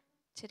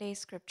Today's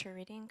scripture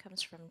reading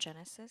comes from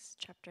Genesis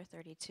chapter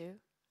 32.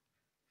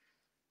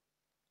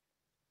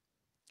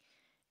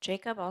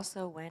 Jacob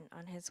also went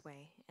on his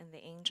way, and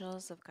the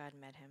angels of God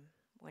met him.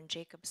 When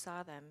Jacob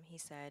saw them, he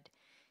said,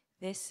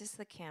 "This is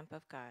the camp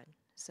of God."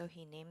 So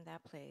he named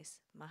that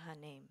place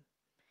Mahanaim.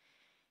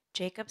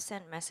 Jacob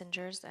sent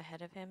messengers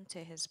ahead of him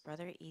to his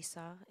brother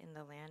Esau in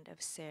the land of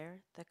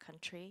Seir, the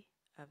country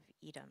of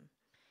Edom.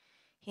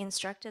 He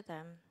instructed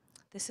them,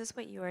 "This is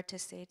what you are to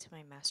say to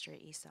my master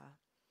Esau.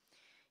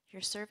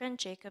 Your servant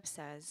Jacob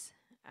says,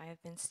 I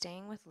have been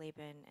staying with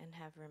Laban and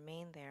have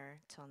remained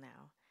there till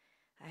now.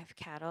 I have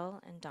cattle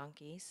and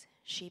donkeys,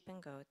 sheep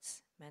and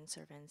goats, men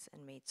servants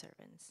and maid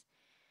servants.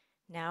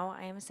 Now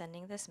I am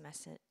sending this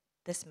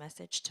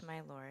message to my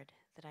lord,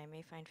 that I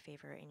may find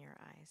favor in your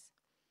eyes."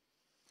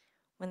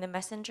 When the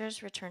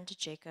messengers returned to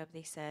Jacob,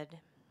 they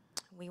said,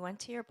 "We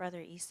went to your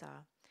brother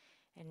Esau,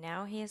 and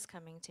now he is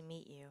coming to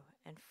meet you,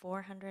 and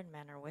 400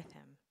 men are with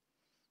him."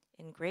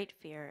 In great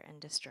fear and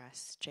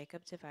distress,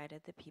 Jacob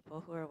divided the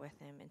people who were with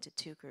him into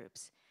two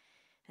groups,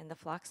 and the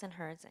flocks and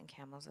herds and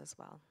camels as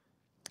well.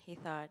 He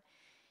thought,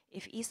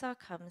 if Esau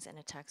comes and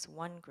attacks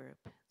one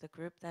group, the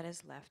group that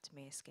is left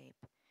may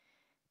escape.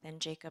 Then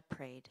Jacob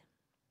prayed,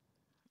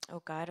 "O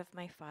God of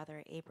my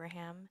father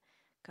Abraham,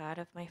 God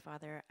of my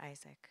father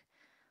Isaac,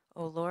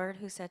 O Lord,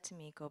 who said to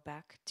me, 'Go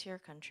back to your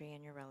country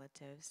and your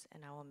relatives,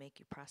 and I will make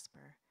you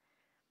prosper.'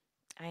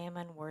 I am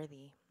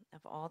unworthy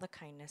of all the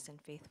kindness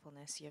and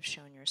faithfulness you have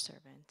shown your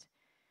servant.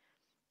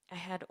 I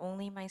had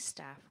only my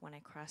staff when I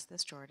crossed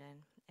this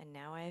Jordan, and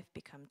now I have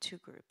become two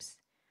groups.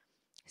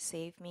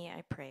 Save me,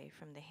 I pray,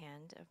 from the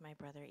hand of my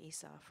brother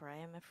Esau, for I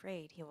am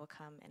afraid he will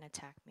come and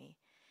attack me,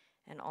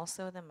 and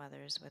also the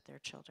mothers with their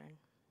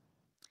children.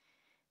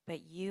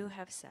 But you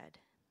have said,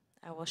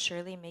 'I will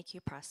surely make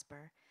you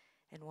prosper,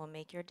 and will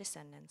make your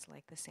descendants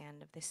like the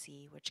sand of the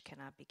sea, which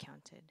cannot be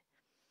counted.'"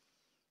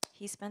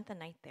 He spent the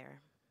night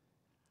there,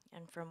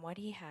 and from what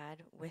he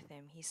had with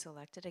him he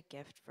selected a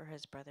gift for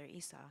his brother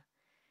Esau: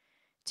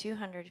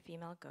 200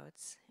 female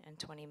goats and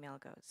 20 male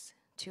goats,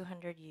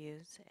 200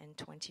 ewes and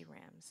 20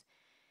 rams,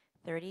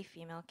 30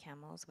 female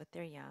camels with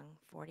their young,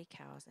 40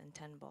 cows and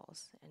 10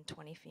 bulls, and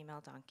 20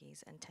 female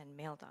donkeys and 10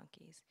 male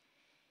donkeys.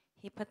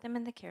 He put them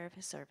in the care of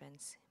his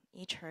servants,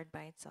 each herd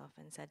by itself,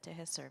 and said to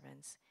his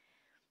servants,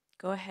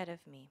 "Go ahead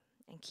of me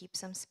and keep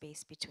some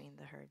space between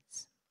the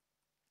herds."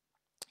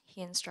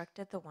 He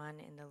instructed the one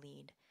in the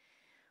lead,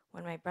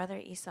 "When my brother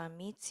Esau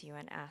meets you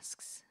and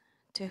asks,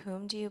 'To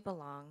whom do you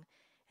belong,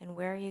 and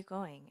where are you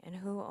going, and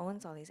who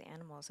owns all these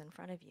animals in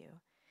front of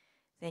you?'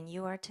 then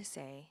you are to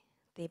say,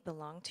 'They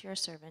belong to your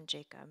servant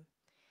Jacob.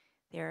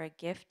 They are a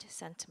gift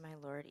sent to my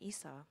lord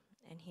Esau,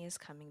 and he is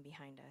coming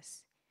behind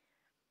us.'"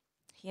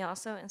 He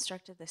also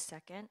instructed the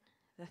second,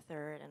 the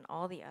third, and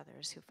all the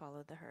others who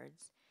followed the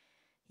herds,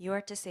 "You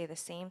are to say the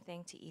same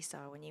thing to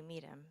Esau when you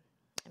meet him,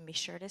 and be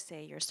sure to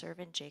say, 'Your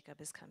servant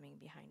Jacob is coming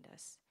behind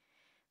us.'"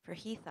 For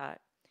he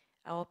thought,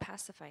 "I will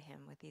pacify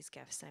him with these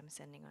gifts I am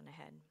sending on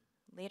ahead.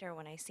 Later,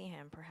 when I see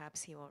him,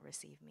 perhaps he will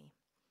receive me."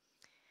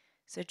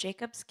 So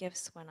Jacob's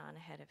gifts went on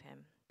ahead of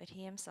him, but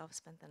he himself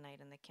spent the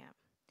night in the camp.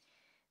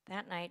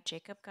 That night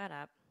Jacob got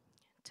up,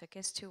 took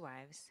his 2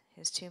 wives,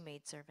 his 2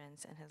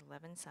 maidservants, and his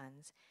 11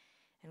 sons,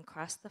 and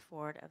crossed the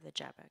ford of the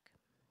Jabbok.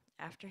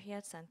 After he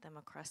had sent them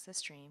across the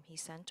stream, he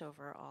sent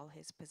over all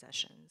his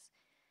possessions.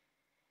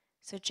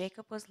 So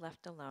Jacob was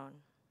left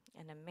alone,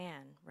 and a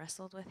man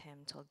wrestled with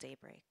him till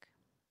daybreak.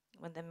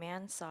 When the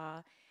man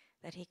saw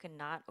that he could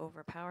not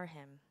overpower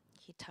him,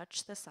 he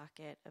touched the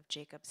socket of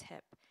Jacob's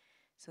hip,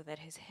 so that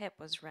his hip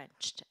was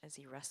wrenched as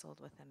he wrestled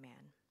with the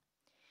man.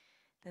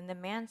 Then the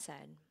man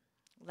said,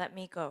 "Let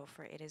me go,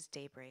 for it is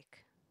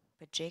daybreak."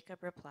 But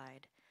Jacob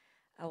replied,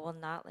 "I will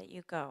not let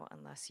you go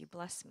unless you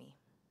bless me."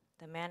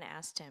 The man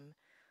asked him,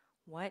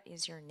 "What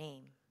is your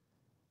name?"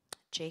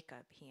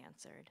 "Jacob," he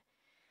answered.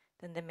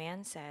 Then the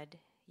man said,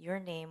 "Your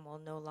name will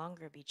no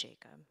longer be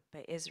Jacob,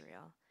 but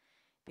Israel,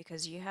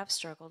 because you have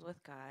struggled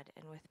with God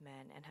and with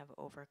men and have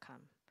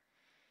overcome."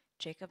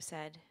 Jacob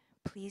said,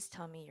 "Please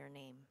tell me your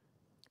name."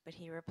 But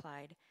he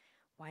replied,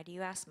 "Why do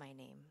you ask my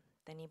name?"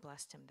 Then he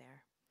blessed him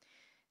there.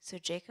 So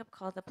Jacob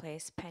called the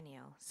place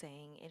Peniel,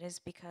 saying, "It is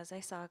because I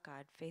saw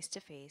God face to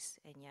face,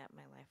 and yet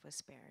my life was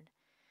spared."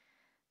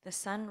 The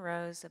sun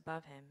rose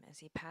above him as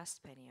he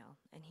passed Peniel,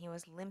 and he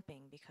was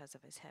limping because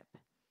of his hip.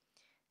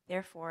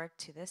 Therefore,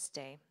 to this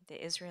day,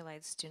 the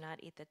Israelites do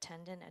not eat the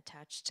tendon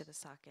attached to the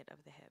socket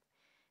of the hip,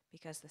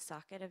 because the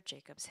socket of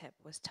Jacob's hip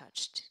was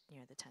touched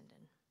near the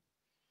tendon.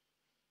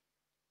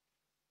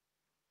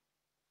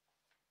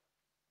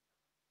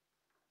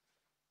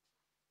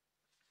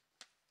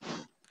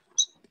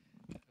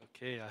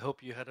 Okay, I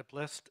hope you had a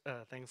blessed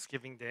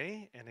Thanksgiving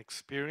Day and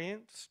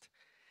experienced,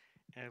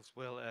 as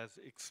well as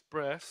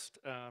expressed,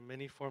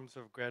 many forms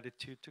of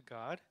gratitude to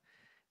God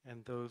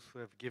and those who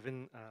have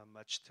given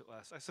much to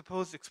us. I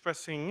suppose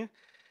expressing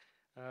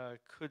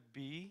could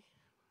be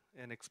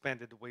an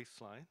expanded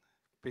waistline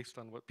based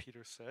on what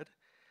Peter said.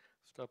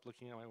 Stop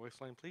looking at my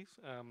waistline, please.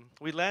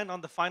 We land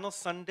on the final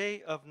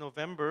Sunday of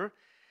November,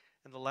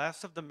 And the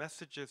last of the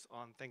messages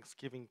on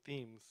Thanksgiving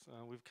themes,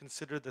 we've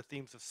considered the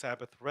themes of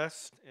Sabbath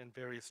rest and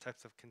various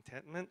types of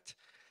contentment.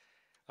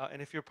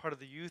 And if you're part of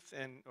the youth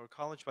and or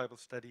college Bible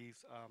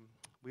studies,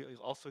 we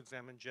also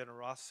examine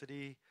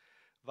generosity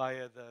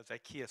via the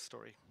Zacchaeus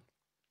story.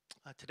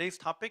 Today's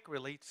topic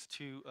relates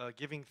to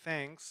giving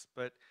thanks,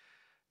 but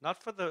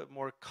not for the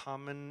more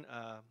common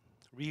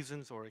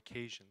reasons or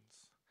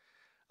occasions.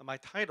 My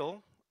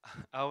title,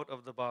 Out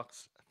of the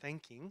Box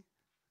Thanking,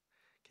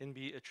 can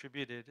be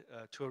attributed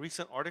to a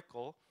recent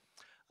article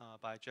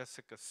by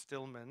Jessica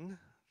Stillman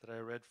that I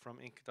read from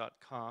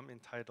Inc.com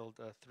entitled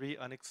Three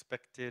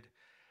Unexpected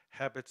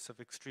Habits of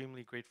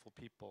Extremely Grateful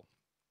People.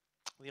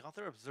 The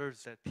author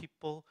observes that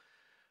people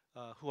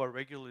who are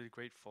regularly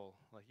grateful,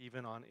 like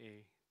even on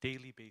a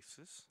daily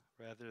basis,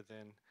 rather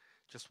than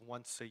just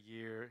once a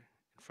year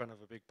in front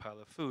of a big pile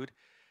of food,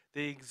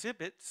 they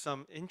exhibit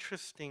some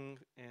interesting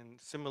and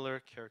similar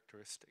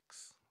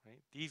characteristics. Right?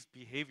 These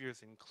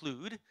behaviors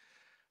include,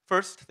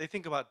 first, they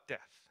think about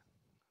death.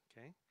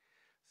 Okay,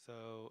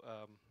 so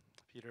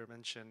Peter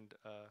mentioned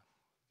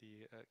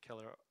the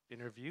Keller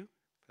interview,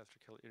 Pastor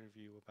Keller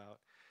interview about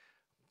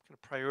kind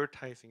of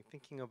prioritizing,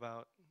 thinking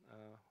about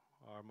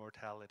our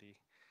mortality.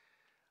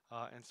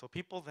 And so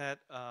people that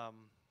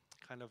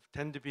kind of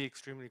tend to be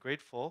extremely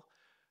grateful,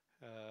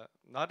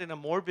 not in a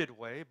morbid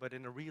way, but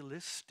in a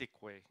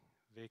realistic way.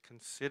 They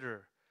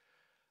consider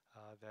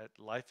that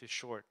life is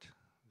short.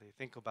 They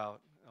think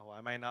about, oh,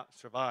 I might not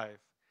survive.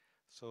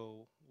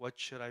 So what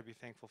should I be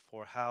thankful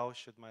for? How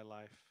should my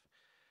life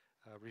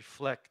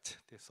reflect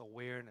this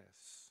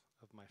awareness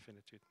of my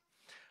finitude?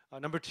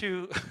 Number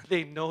two,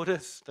 they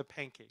notice the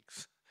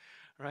pancakes,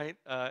 right?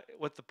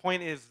 What the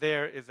point is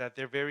there is that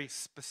they're very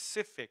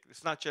specific.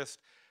 It's not just,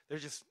 they're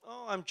just,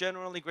 oh, I'm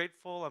generally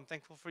grateful, I'm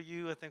thankful for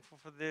you, I'm thankful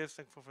for this,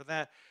 thankful for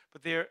that.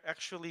 But they're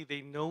actually,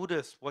 they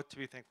notice what to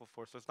be thankful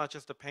for. So it's not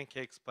just the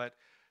pancakes, but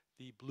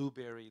the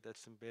blueberry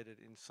that's embedded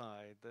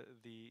inside,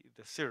 the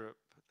syrup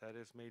that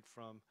is made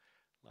from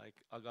like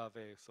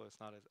agave, so it's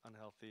not as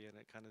unhealthy, and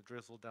it kind of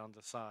drizzled down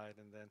the side,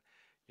 and then,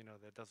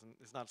 that doesn't,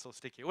 it's not so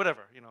sticky.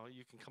 Whatever,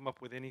 you can come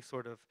up with any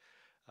sort of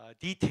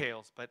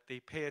details, but they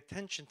pay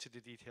attention to the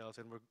details,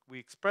 and we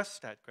express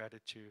that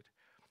gratitude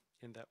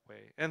in that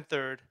way. And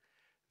third,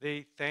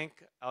 they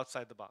think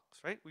outside the box,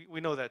 right?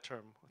 We know that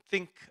term,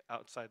 think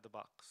outside the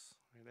box.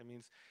 Right? That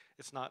means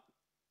it's not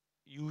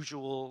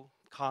usual,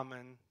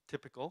 common,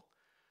 typical,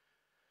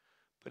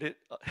 but it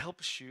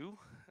helps you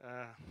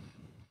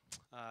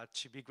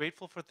to be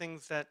grateful for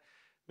things that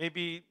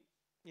maybe,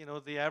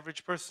 the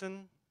average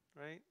person,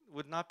 right,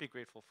 would not be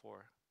grateful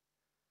for.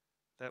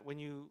 That when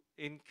you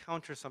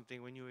encounter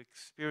something, when you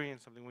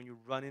experience something, when you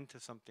run into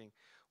something,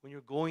 when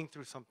you're going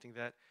through something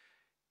that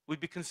would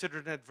be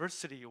considered an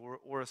adversity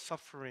or a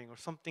suffering or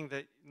something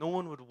that no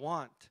one would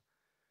want,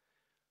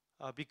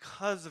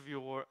 because of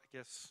your, I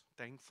guess,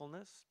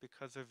 thankfulness,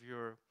 because of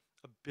your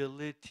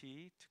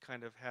ability to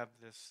kind of have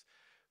this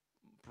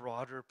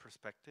broader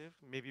perspective,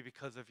 maybe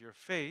because of your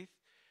faith,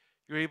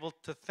 you're able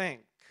to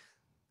thank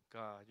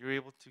God. You're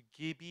able to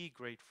be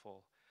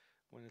grateful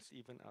when it's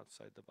even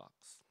outside the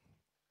box.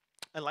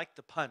 I like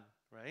the pun,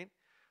 right?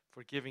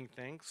 For giving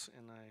thanks,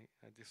 and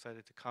I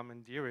decided to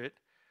commandeer it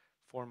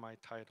for my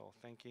title,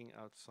 Thanking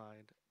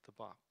Outside the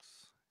Box.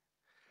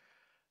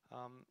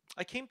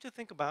 I came to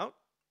think about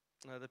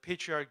the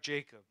patriarch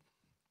Jacob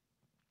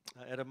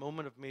at a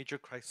moment of major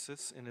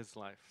crisis in his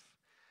life.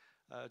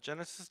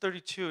 Genesis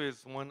 32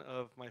 is one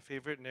of my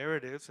favorite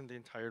narratives in the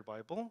entire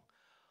Bible,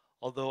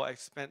 although I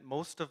spent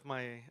most of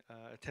my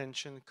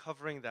attention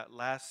covering that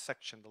last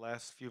section, the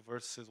last few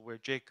verses where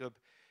Jacob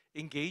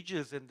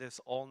engages in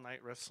this all-night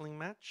wrestling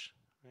match,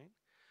 right?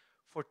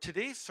 For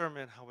today's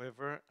sermon,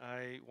 however,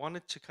 I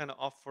wanted to kind of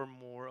offer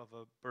more of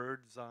a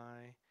bird's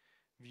eye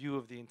view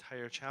of the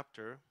entire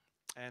chapter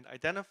and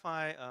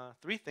identify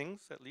three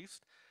things, at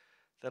least,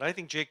 that I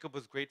think Jacob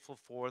was grateful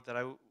for that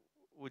I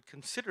would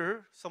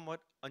consider somewhat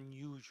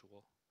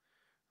unusual,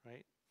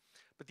 right?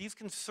 But these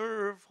can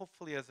serve,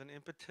 hopefully, as an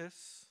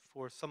impetus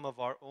for some of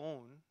our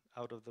own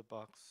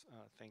out-of-the-box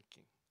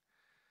thinking.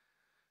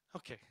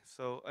 Okay,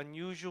 so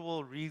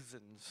unusual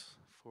reasons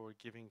for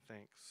giving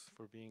thanks,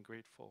 for being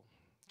grateful.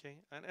 Okay,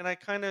 and I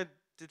kind of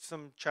did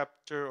some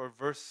chapter or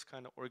verse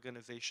kind of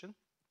organization,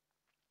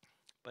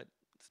 but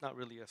it's not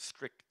really a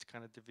strict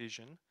kind of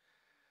division.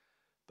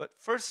 But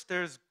first,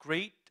 there's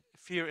great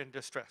fear and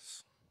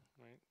distress,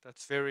 right?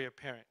 That's very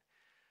apparent.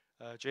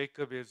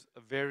 Jacob is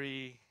a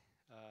very,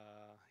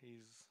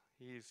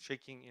 he's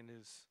shaking in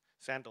his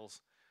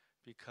sandals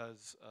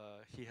because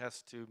he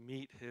has to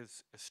meet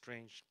his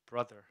estranged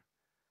brother,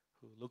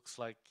 who looks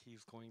like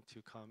he's going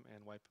to come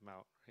and wipe him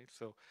out, right?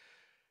 So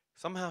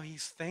somehow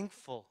he's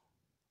thankful,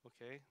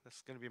 okay?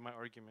 That's going to be my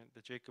argument,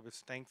 that Jacob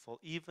is thankful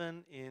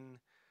even in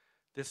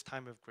this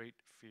time of great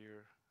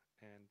fear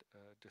and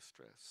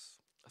distress.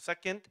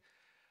 Second,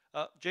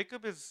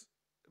 Jacob is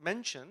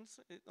mentions,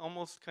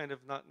 almost kind of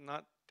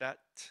not that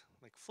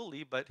like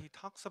fully, but he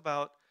talks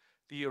about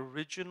the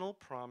original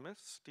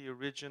promise, the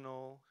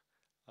original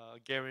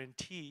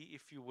guarantee,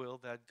 if you will,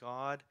 that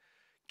God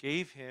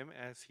gave him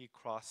as he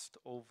crossed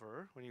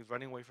over, when he was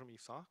running away from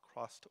Esau,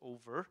 crossed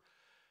over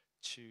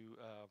to,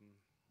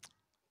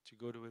 to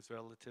go to his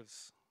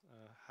relative's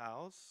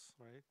house,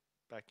 right,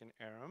 back in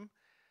Aram.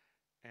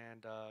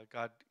 And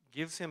God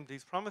gives him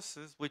these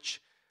promises,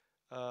 which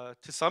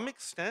to some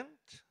extent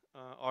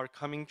are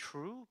coming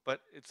true,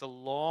 but it's a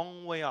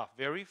long way off,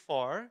 very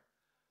far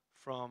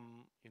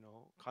from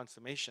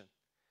consummation.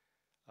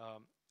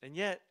 And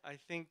yet, I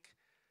think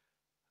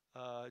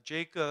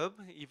Jacob,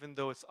 even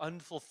though it's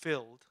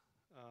unfulfilled,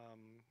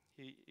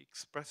 he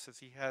expresses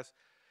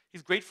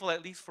he's grateful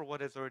at least for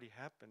what has already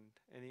happened,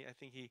 and I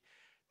think he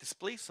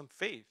displays some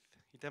faith.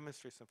 He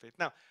demonstrates some faith.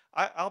 Now,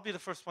 I'll be the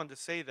first one to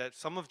say that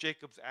some of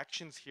Jacob's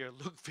actions here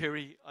look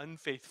very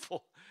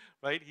unfaithful,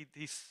 right? He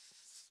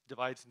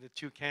divides into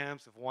two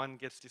camps. If one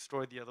gets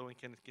destroyed, the other one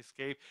can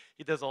escape.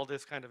 He does all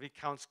this kind of, he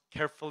counts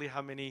carefully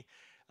how many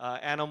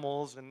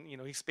animals, and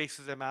he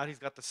spaces them out. He's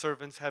got the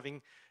servants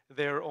having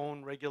their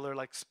own regular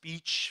like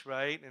speech,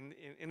 right?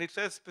 And it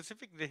says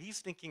specifically that he's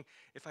thinking,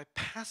 if I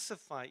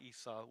pacify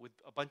Esau with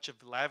a bunch of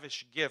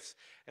lavish gifts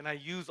and I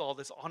use all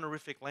this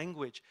honorific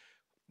language,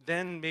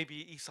 then maybe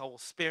Esau will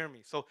spare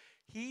me. So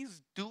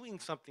he's doing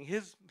something.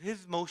 His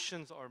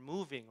motions are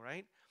moving,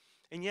 right?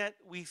 And yet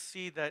we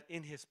see that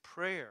in his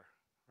prayer,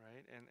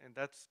 right? And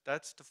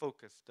that's the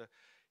focus.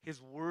 His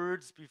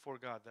words before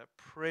God, that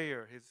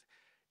prayer, his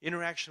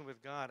interaction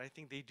with God, I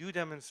think they do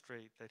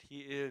demonstrate that he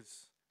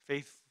is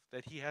faith,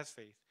 that he has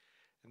faith,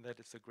 and that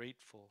it's a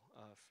grateful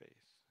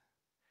faith.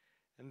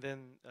 And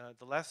then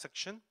the last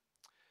section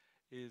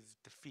is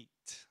defeat.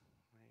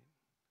 Right?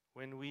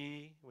 When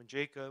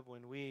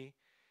we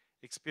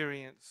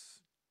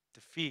experience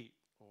defeat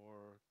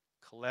or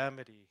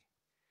calamity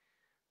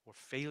or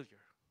failure,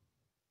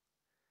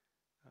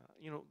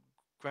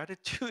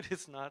 gratitude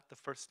is not the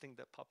first thing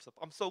that pops up.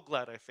 I'm so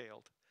glad I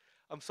failed.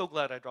 I'm so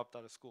glad I dropped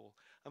out of school.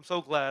 I'm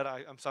so glad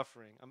I'm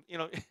suffering.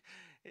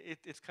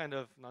 It's kind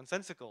of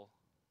nonsensical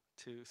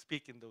to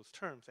speak in those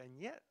terms, and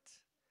yet,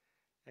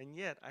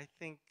 I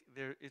think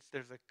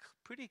there's a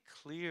pretty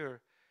clear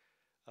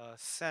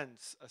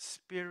sense, a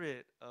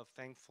spirit of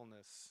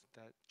thankfulness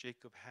that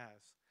Jacob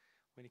has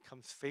when he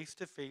comes face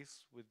to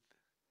face with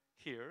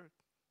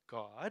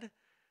God,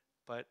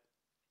 but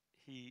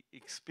he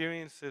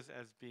experiences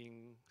as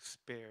being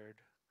spared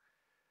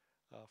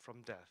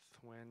from death.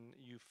 When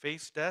you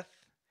face death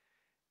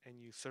and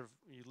you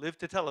live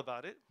to tell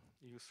about it,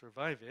 you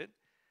survive it,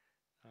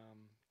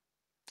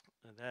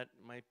 that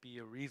might be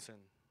a reason,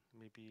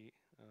 maybe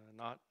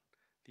not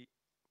the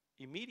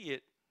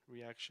immediate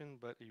reaction,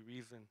 but a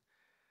reason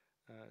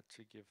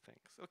to give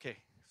thanks. Okay,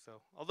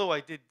 so although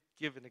I did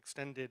give an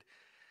extended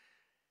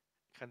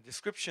kind of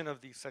description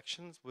of these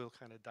sections, we'll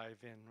kind of dive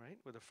in, right,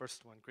 with the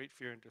first one, great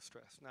fear and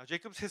distress. Now,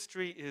 Jacob's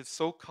history is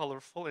so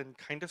colorful and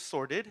kind of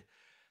sordid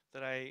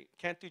that I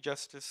can't do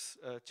justice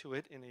to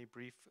it in a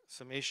brief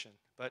summation,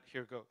 but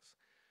here goes.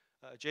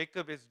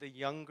 Jacob is the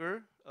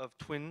younger of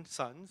twin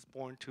sons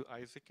born to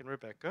Isaac and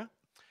Rebekah.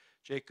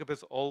 Jacob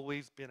has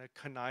always been a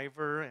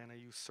conniver and a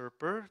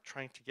usurper,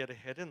 trying to get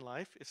ahead in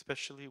life,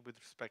 especially with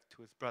respect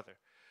to his brother.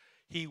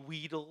 He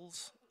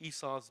wheedles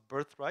Esau's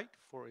birthright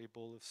for a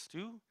bowl of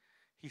stew.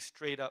 He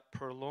straight up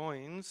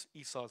purloins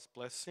Esau's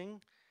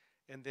blessing,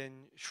 and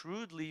then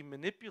shrewdly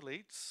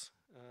manipulates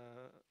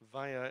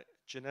via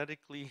genetic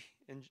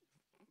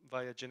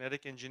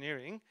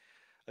engineering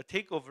a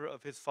takeover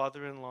of his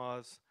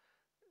father-in-law's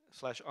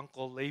 /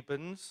 uncle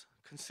Laban's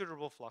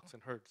considerable flocks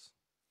and herds.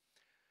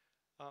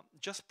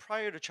 Just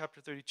prior to chapter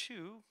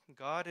 32,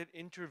 God had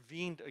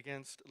intervened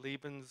against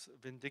Laban's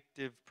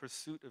vindictive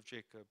pursuit of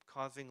Jacob,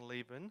 causing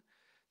Laban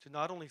to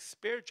not only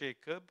spare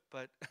Jacob,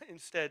 but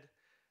instead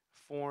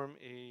form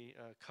a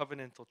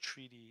covenantal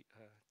treaty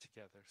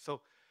together.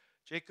 So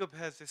Jacob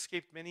has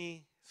escaped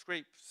many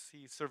scrapes.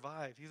 He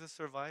survived. He's a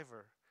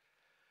survivor.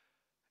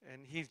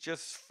 And he's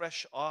just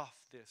fresh off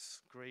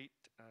this great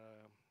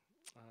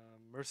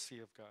mercy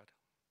of God.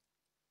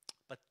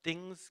 But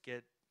things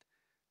get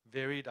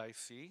very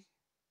dicey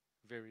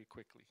very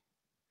quickly,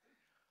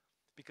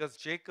 because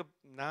Jacob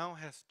now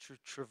has to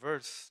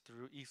traverse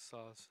through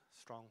Esau's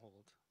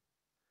stronghold.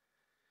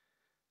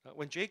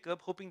 When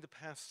Jacob, hoping to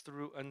pass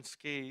through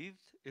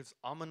unscathed, is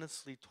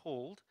ominously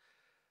told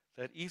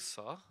that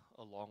Esau,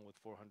 along with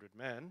 400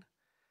 men,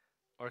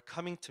 are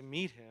coming to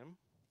meet him,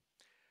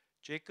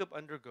 Jacob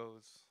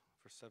undergoes,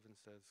 verse 7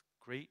 says,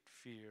 great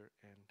fear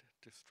and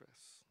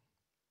distress.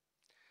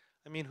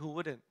 I mean, who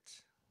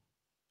wouldn't?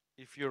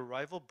 If your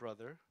rival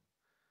brother,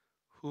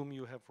 whom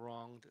you have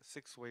wronged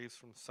 6 ways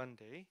from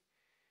Sunday,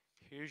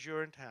 hears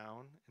you're in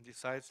town and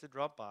decides to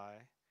drop by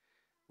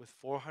with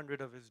 400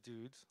 of his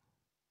dudes,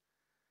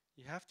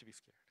 you have to be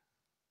scared.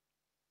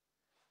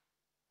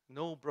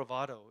 No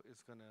bravado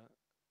is going to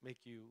make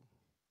you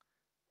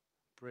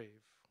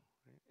brave.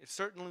 Right? It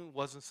certainly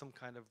wasn't some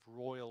kind of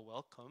royal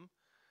welcome,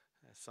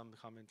 as some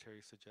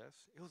commentaries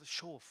suggest. It was a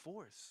show of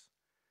force.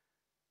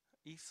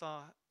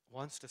 Esau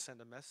wants to send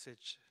a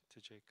message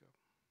to Jacob,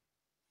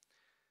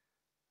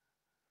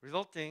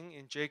 resulting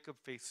in Jacob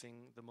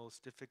facing the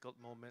most difficult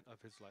moment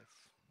of his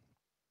life.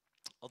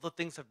 Although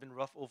things have been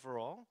rough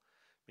overall,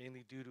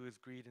 mainly due to his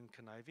greed and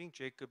conniving,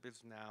 Jacob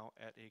is now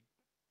at a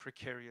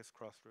precarious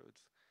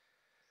crossroads.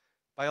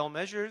 By all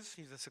measures,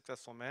 he's a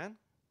successful man,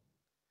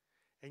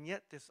 and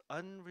yet this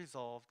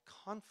unresolved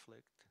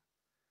conflict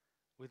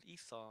with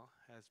Esau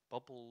has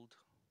bubbled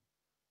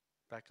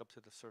back up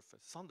to the surface.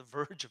 It's on the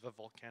verge of a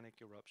volcanic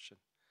eruption.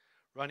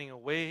 Running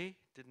away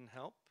didn't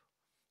help.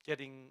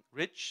 Getting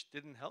rich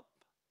didn't help.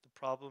 The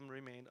problem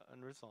remained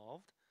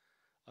unsolved,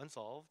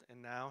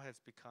 and now has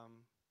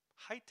become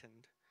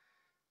heightened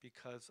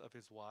because of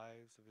his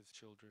wives, of his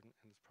children,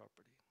 and his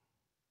property.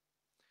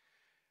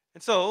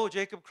 And so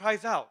Jacob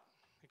cries out.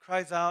 He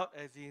cries out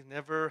as he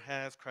never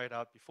has cried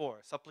out before,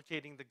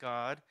 supplicating the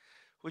God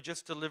who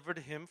just delivered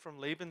him from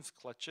Laban's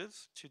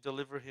clutches to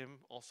deliver him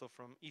also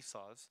from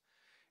Esau's.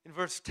 In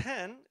verse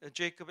 10,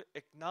 Jacob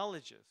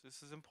acknowledges,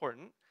 this is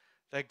important,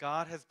 that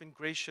God has been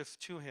gracious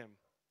to him.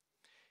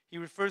 He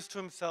refers to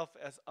himself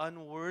as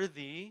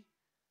unworthy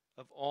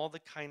of all the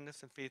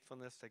kindness and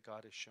faithfulness that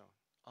God has shown.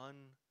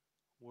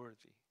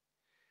 Unworthy.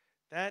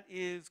 That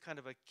is kind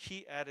of a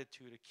key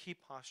attitude, a key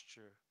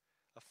posture,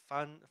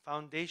 a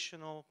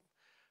foundational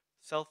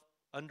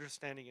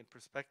self-understanding and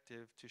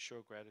perspective to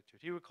show gratitude.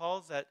 He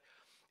recalls that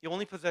the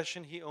only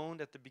possession he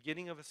owned at the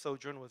beginning of his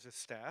sojourn was his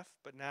staff,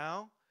 but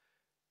now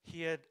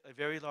he had a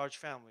very large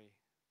family,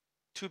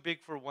 too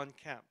big for one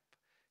camp.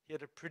 He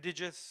had a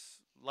prodigious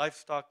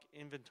livestock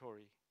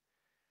inventory.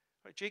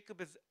 Right, Jacob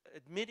is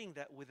admitting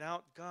that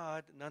without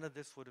God, none of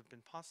this would have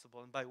been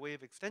possible. And by way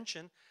of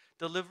extension,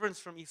 deliverance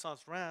from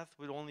Esau's wrath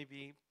would only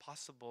be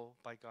possible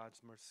by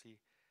God's mercy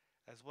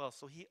as well.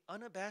 So he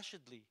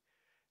unabashedly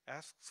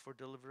asks for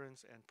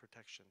deliverance and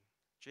protection.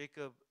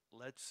 Jacob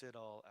lets it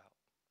all out.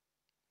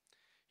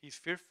 He's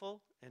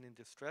fearful and in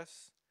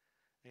distress,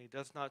 and he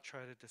does not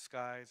try to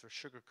disguise or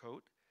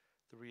sugarcoat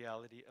the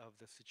reality of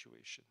the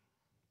situation.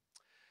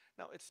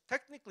 Now, it's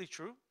technically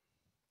true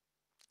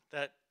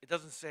that it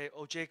doesn't say,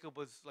 oh, Jacob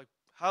was like,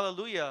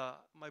 hallelujah,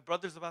 my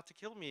brother's about to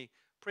kill me.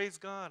 Praise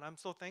God, I'm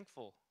so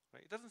thankful.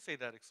 Right? It doesn't say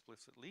that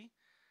explicitly.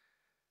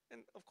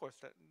 And of course,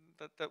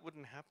 that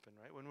wouldn't happen,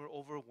 right? When we're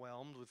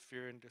overwhelmed with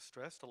fear and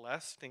distress, the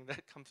last thing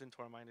that comes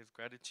into our mind is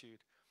gratitude.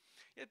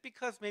 Yet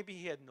because maybe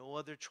he had no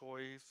other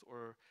choice,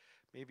 or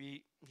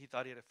maybe he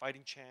thought he had a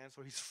fighting chance,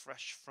 or he's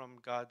fresh from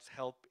God's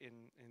help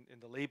in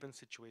the Laban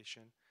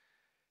situation,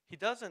 he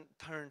doesn't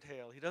turn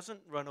tail. He doesn't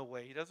run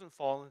away. He doesn't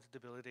fall into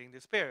debilitating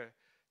despair.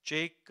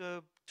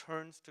 Jacob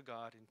turns to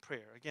God in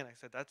prayer. Again, I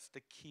said that's the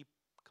key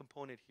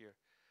component here.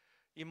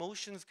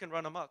 Emotions can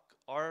run amok.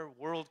 Our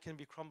world can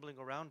be crumbling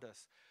around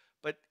us.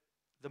 But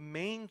the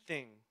main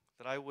thing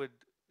that I would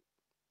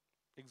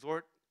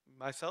exhort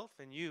myself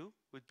and you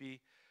would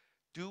be,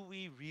 do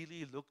we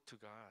really look to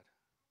God?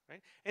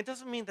 Right? And it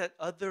doesn't mean that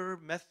other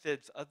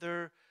methods,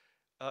 other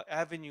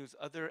avenues,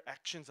 other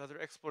actions, other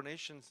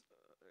explorations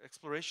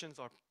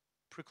are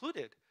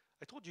precluded.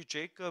 I told you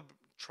Jacob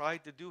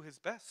tried to do his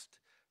best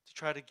to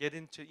try to get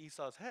into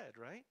Esau's head,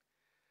 right?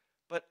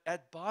 But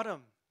at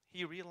bottom,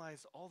 he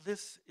realized all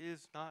this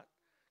is not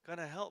going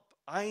to help.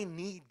 I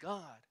need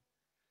God.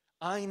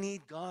 I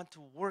need God to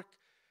work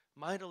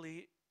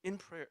mightily in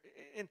prayer,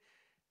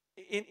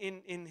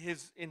 in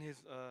his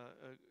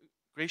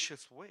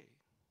gracious way,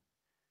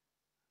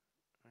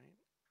 right?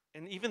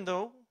 And even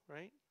though,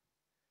 right,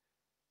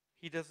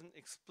 he doesn't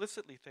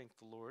explicitly thank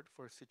the Lord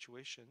for a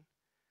situation,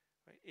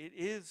 right, it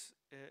is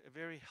a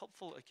very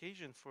helpful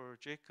occasion for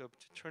Jacob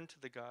to turn to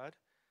the God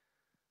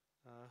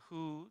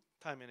who,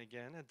 time and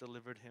again, had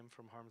delivered him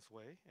from harm's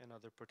way and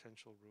other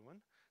potential ruin.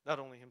 Not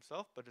only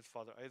himself, but his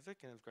father Isaac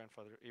and his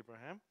grandfather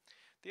Abraham.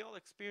 They all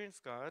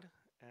experienced God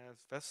as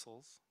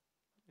vessels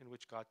in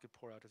which God could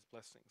pour out his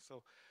blessings.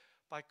 So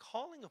by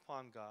calling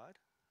upon God,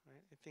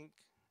 right, I think,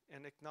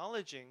 and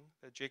acknowledging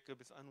that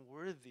Jacob is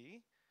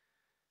unworthy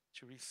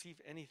to receive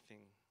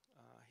anything,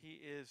 he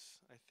is,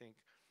 I think,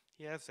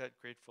 he has that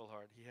grateful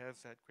heart. He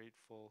has that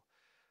grateful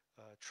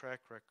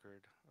track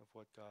record of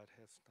what God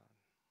has done.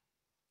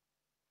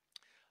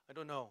 I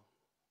don't know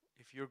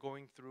if you're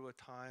going through a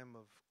time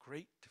of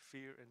great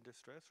fear and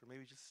distress, or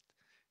maybe just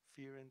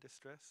fear and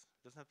distress.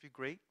 It doesn't have to be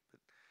great, but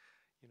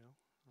you know,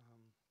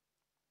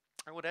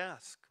 I would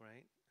ask,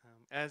 right,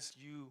 as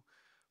you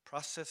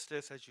process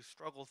this, as you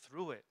struggle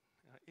through it,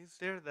 is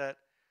there that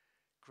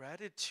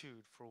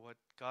gratitude for what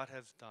God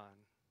has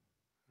done,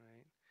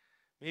 right?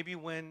 Maybe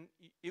when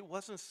it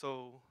wasn't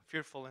so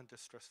fearful and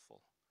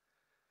distressful,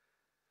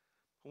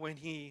 when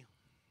He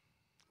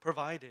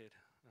provided,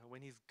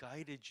 when He's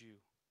guided you,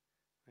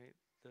 right?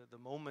 The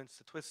moments,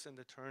 the twists and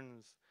the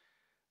turns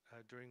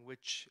during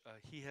which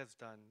He has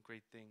done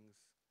great things,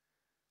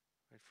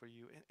 right, for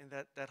you, and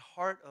that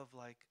heart of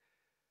like,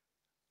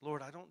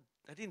 Lord,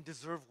 I didn't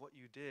deserve what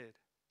you did,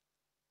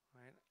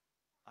 right?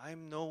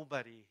 I'm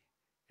nobody,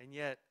 and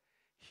yet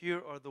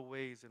here are the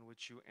ways in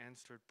which you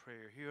answered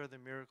prayer. Here are the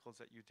miracles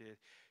that you did.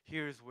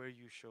 Here's where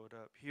you showed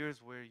up. Here's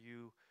where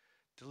you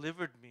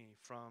delivered me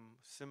from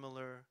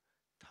similar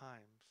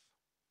times.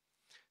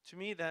 To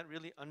me, that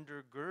really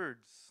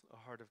undergirds a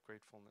heart of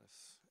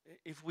gratefulness.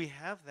 If we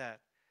have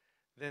that,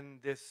 then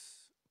this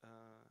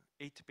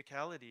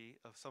atypicality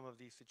of some of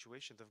these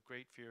situations of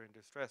great fear and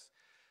distress,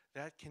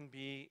 that can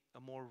be a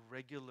more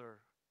regular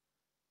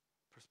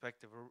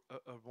perspective,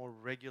 a more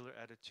regular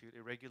attitude,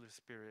 a regular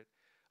spirit,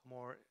 a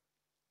more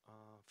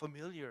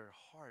familiar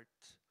heart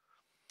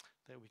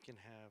that we can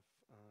have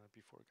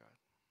before God.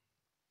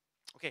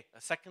 Okay,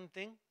 the second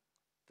thing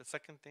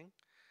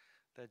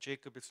that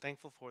Jacob is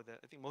thankful for that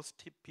I think most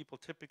people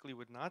typically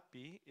would not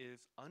be is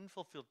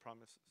unfulfilled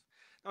promises.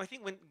 Now, I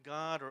think when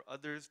God or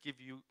others give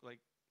you like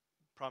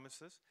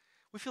promises,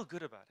 we feel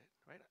good about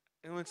it, right?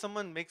 And when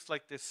someone makes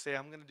like this, say,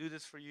 "I'm going to do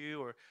this for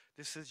you," or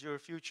 "This is your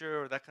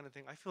future," or that kind of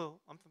thing,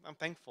 I'm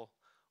thankful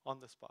on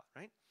the spot,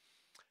 right?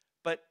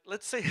 But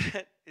let's say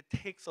that it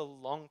takes a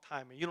long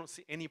time and you don't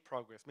see any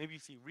progress. Maybe you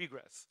see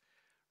regress,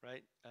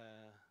 right?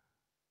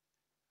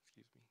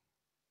 Excuse me.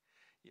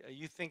 Yeah,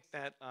 you think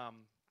that uh,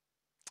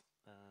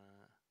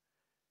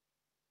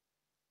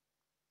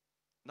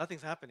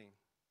 nothing's happening.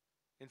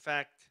 In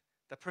fact,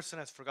 that person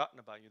has forgotten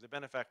about you, the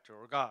benefactor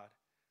or God,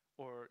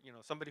 or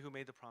somebody who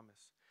made the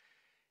promise.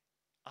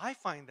 I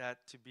find that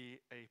to be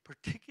a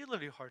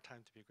particularly hard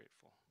time to be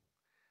grateful,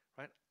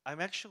 right?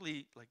 I'm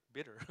actually like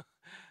bitter.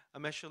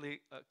 I'm actually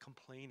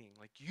complaining.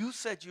 Like, you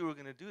said you were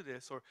going to do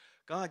this, or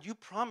God, you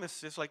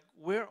promised this. Like,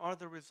 where are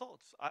the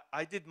results?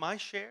 I did my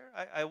share.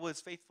 I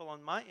was faithful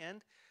on my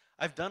end.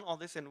 I've done all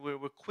this, and we're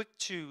quick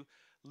to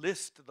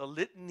list the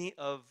litany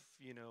of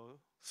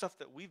stuff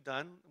that we've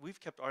done. We've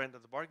kept our end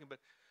of the bargain, but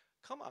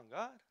come on,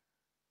 God,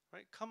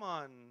 right? Come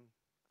on,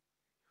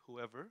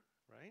 whoever,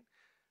 right?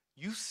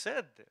 You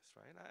said this,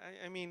 right?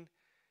 I mean,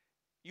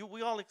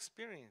 we all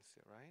experience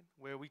it, right?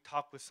 Where we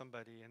talk with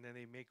somebody and then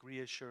they make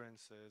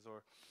reassurances,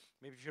 or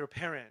maybe if you're a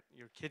parent,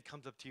 your kid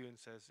comes up to you and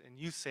says, and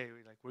you say,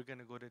 like, "We're going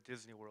to go to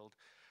Disney World,"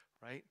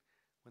 right?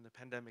 When the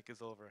pandemic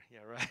is over. Yeah,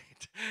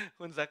 right.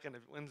 When's that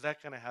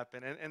gonna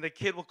happen? And the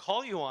kid will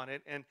call you on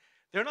it, and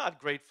they're not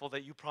grateful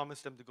that you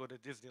promised them to go to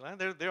Disneyland.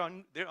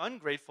 They're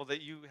ungrateful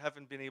that you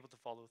haven't been able to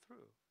follow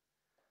through.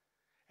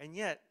 And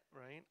yet,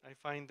 right, I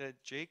find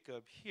that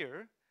Jacob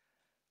here,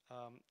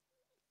 um,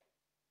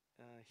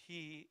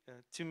 he,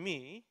 to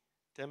me,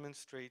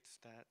 demonstrates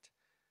that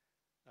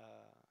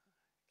uh,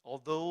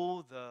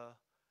 although the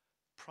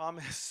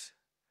promise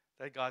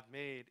that God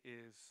made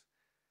is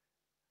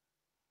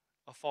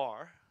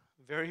afar,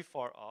 very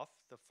far off,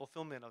 the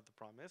fulfillment of the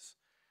promise,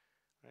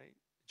 right?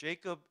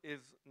 Jacob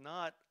is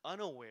not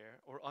unaware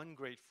or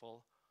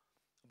ungrateful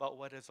about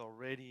what has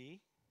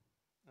already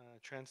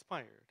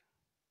transpired.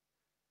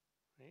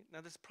 Right?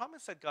 Now, this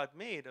promise that God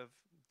made of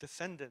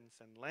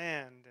descendants and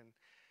land and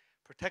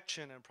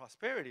protection and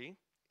prosperity,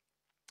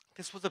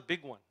 this was a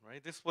big one,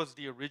 right? This was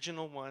the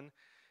original one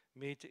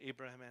made to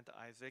Abraham and to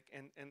Isaac.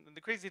 And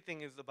the crazy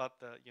thing is about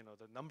the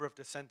number of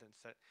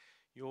descendants, that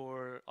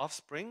your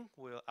offspring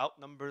will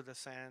outnumber the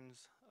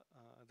sands,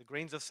 the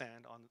grains of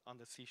sand on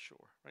the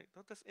seashore, right?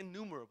 That's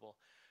innumerable.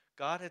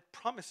 God had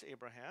promised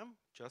Abraham,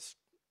 just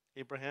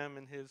Abraham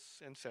and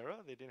Sarah,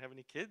 they didn't have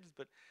any kids,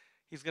 but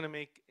he's going to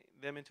make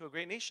them into a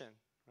great nation,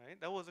 right?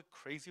 That was a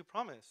crazy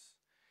promise.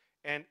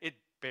 And it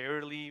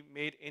barely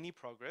made any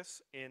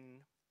progress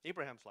in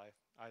Abraham's life.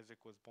 Isaac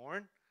was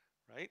born,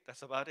 right?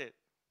 That's about it.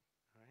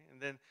 Right?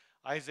 And then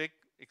Isaac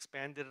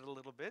expanded it a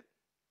little bit.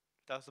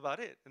 That was about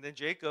it. And then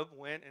Jacob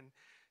went and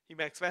he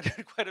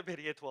expanded quite a bit.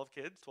 He had 12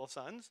 kids, 12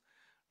 sons,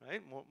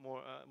 right?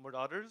 More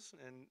daughters,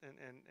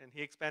 and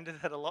he expanded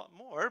that a lot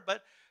more.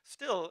 But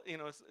still,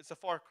 it's a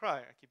far cry.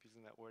 I keep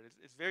using that word.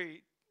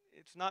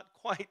 It's not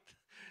quite.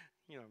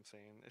 You know what I'm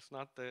saying? It's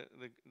not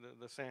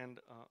the sand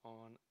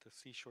on the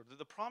seashore.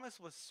 The promise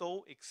was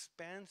so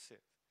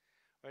expansive,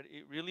 right?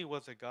 It really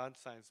was a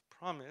God-sized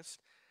promise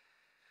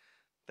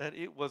that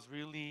it was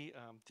really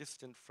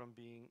distant from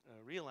being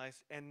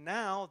realized. And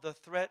now the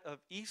threat of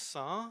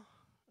Esau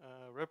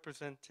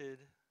represented,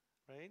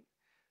 right?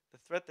 The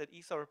threat that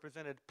Esau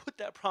represented put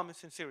that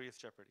promise in serious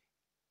jeopardy.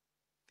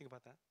 Think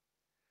about that,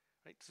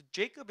 right? So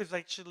Jacob is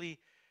actually,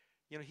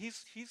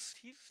 he's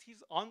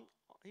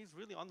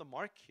really on the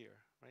mark here,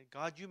 right?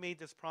 God, you made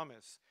this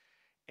promise,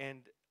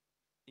 and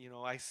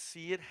I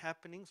see it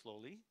happening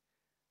slowly,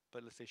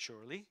 but let's say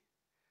surely.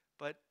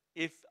 But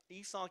if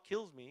Esau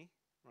kills me,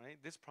 right,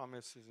 this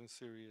promise is in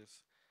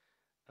serious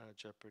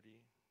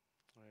jeopardy,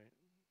 right?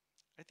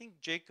 I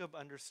think Jacob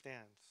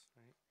understands,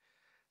 right,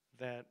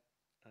 that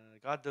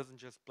God doesn't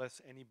just bless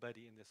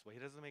anybody in this way. He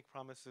doesn't make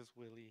promises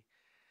willy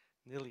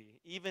nilly.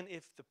 Even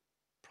if the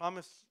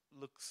promise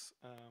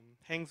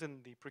hangs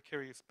in the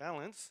precarious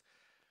balance,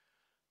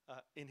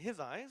 in his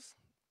eyes,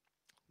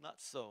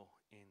 not so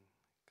in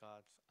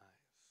God's eyes.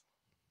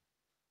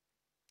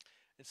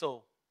 And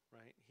so,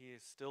 right, he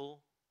is still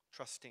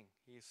trusting.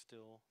 He is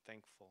still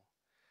thankful.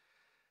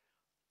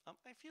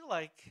 I feel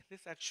like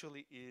this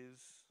actually is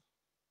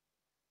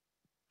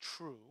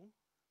true,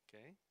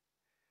 okay?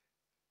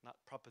 Not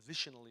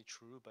propositionally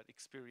true, but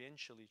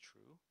experientially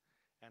true.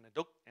 How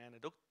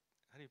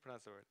do you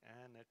pronounce the word?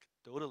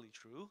 Anecdotally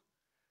true.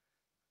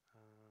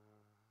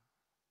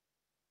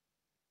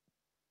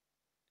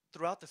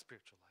 Throughout the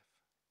spiritual life.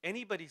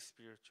 Anybody's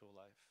spiritual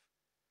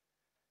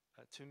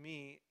life, to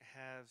me,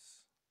 has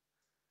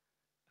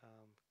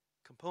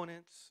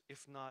components,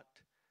 if not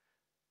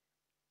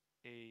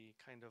a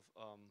kind of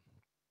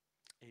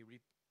a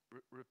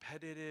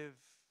repetitive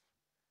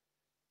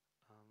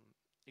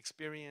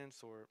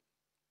experience, or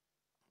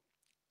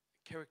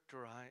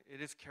it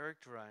is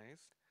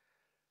characterized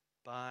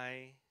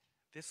by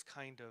this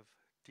kind of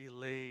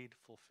delayed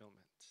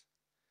fulfillment,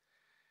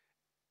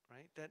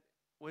 right? That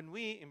when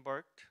we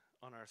embarked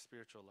on our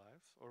spiritual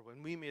lives, or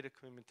when we made a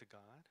commitment to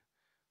God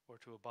or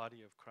to a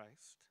body of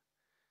Christ,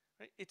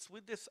 right? It's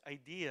with this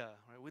idea,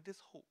 right? With this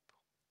hope,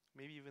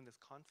 maybe even this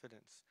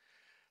confidence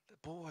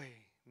that, boy,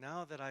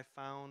 now that I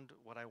found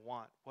what I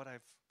want,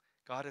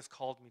 God has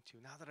called me to,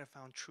 now that I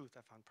found truth,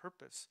 I found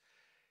purpose,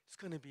 it's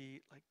going to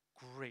be like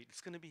great.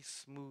 It's going to be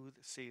smooth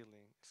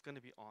sailing. It's going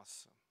to be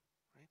awesome,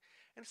 right?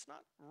 And it's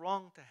not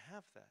wrong to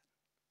have that,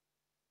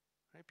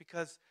 right?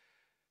 Because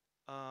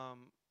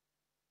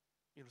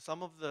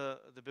some of the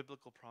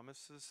biblical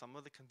promises, some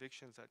of the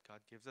convictions that God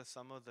gives us,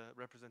 some of the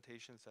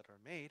representations that are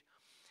made,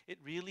 it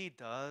really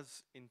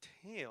does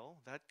entail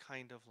that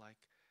kind of like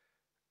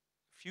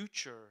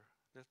future,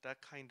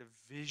 that kind of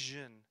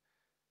vision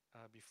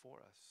before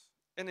us.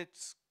 And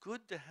it's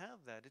good to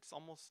have that. It's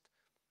almost,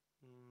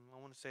 I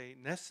want to say,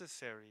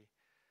 necessary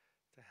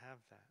to have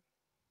that.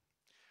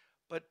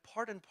 But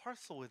part and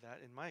parcel with that,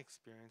 in my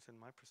experience, in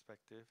my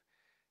perspective,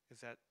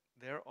 is that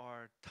there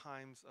are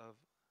times of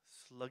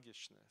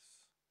sluggishness,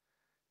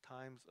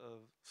 times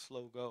of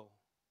slow go,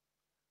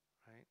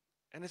 right?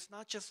 And it's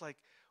not just like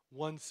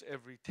once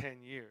every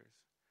 10 years,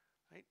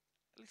 right?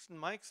 At least in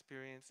my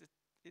experience,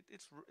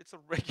 it's a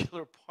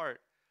regular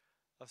part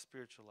of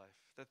spiritual life.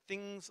 That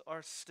things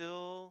are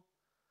still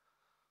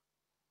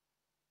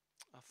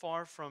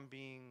far from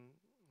being,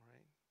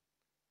 right,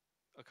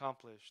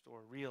 accomplished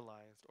or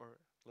realized, or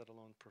let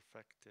alone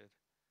perfected.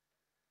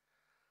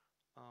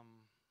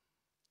 Um,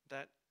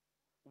 that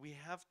we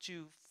have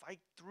to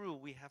fight through,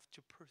 we have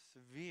to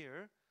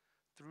persevere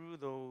through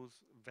those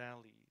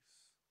valleys,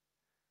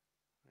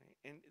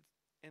 right?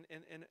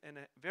 And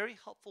a very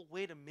helpful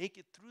way to make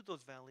it through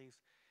those valleys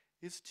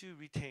is to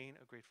retain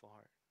a grateful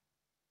heart.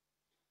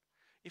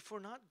 If we're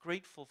not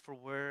grateful for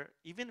where,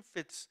 even if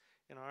it's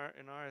in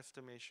our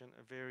estimation,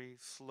 a very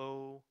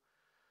slow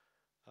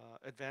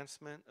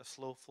advancement, a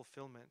slow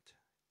fulfillment,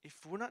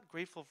 if we're not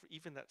grateful for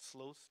even that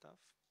slow stuff,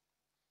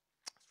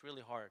 it's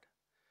really hard.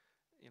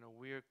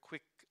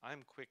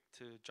 I'm quick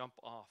to jump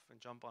off and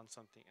jump on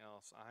something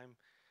else.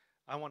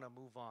 I want to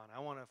move on. I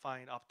want to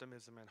find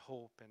optimism and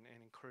hope and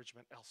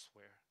encouragement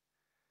elsewhere.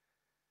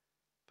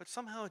 But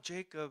somehow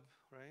Jacob,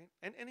 right,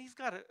 and he's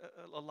got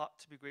a lot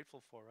to be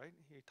grateful for, right?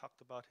 He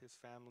talked about his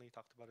family,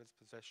 talked about his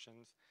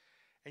possessions,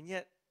 and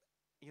yet,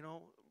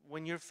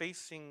 when you're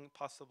facing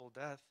possible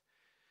death,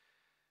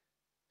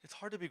 it's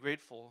hard to be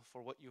grateful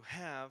for what you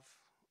have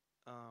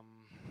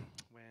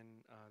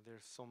when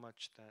there's so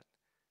much that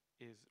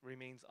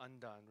remains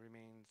undone,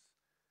 remains,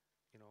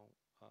 you know,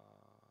 uh,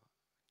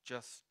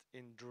 just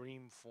in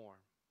dream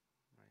form,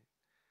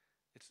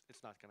 right?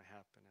 It's not going to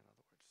happen.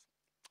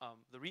 In other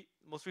words, the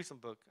most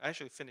recent book, I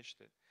actually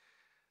finished it,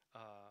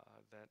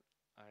 that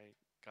I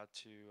got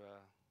to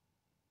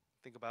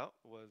think about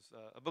was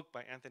a book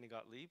by Anthony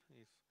Gottlieb.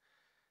 He's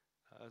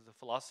a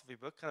philosophy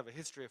book, kind of a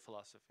history of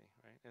philosophy,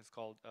 right? And it's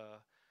called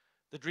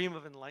The Dream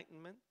of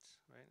Enlightenment,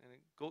 right? And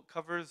it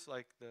covers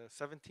like the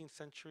 17th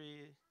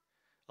century,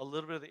 a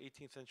little bit of the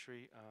 18th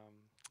century,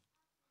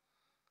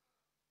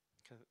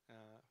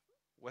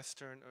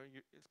 Western, or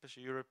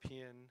especially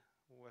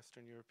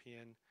Western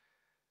European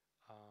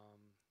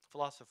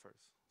philosophers.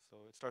 So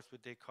it starts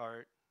with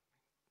Descartes,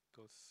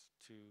 goes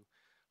to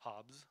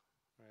Hobbes,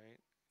 right?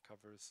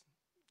 Covers,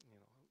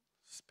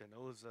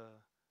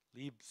 Spinoza,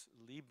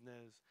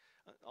 Leibniz,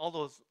 all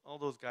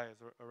those guys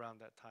are around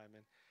that time,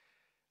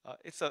 and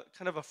it's a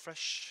kind of a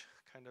fresh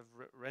kind of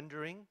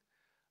rendering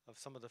of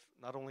some of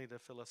not only the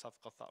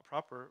philosophical thought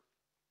proper,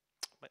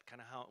 but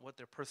kind of what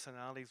their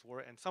personalities were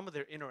and some of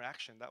their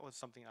interaction. That was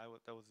something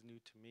that was new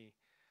to me,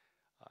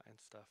 and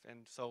stuff.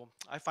 And so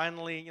I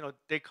finally,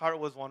 Descartes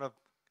was one of,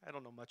 I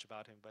don't know much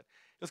about him, but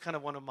it was kind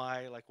of one of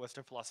my like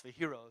Western philosophy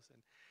heroes.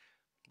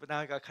 But now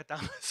I got cut down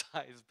to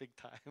size big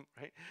time,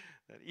 right?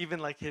 That even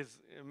like his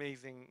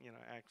amazing,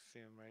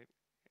 axiom, right?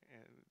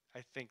 And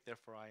I think,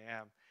 therefore I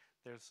am.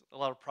 There's a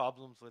lot of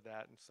problems with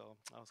that, and so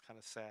I was kind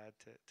of sad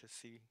to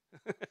see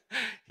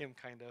him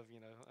kind of,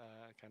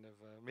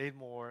 made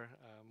more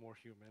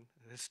human.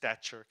 His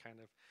stature kind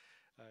of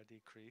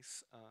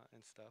decrease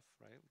and stuff,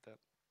 right? That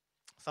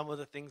some of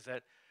the things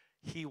that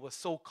he was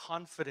so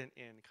confident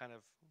in kind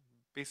of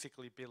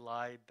basically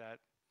belied that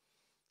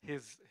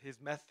his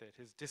method,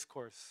 his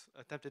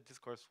attempted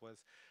discourse was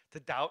to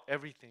doubt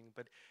everything.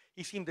 But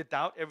he seemed to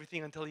doubt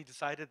everything until he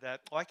decided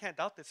that, I can't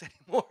doubt this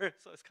anymore.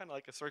 So it's kind of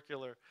like a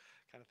circular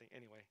kind of thing.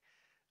 Anyway,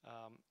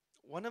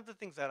 one of the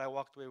things that I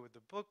walked away with the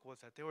book was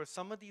that there were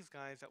some of these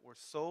guys that were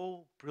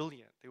so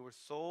brilliant. They were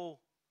so,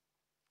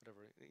 whatever,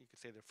 you could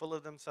say they're full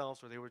of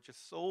themselves, or they were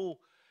just so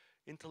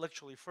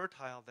intellectually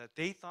fertile that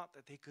they thought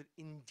that they could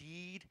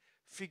indeed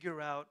figure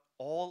out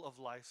all of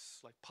life's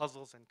like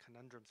puzzles and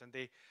conundrums, and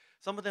they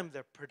Some of them,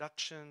 their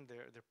production,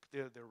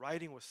 their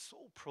writing was so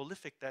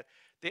prolific that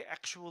they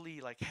actually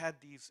like had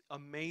these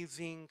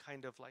amazing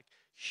kind of like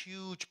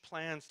huge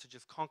plans to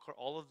just conquer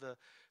all of the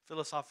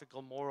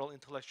philosophical, moral,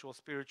 intellectual,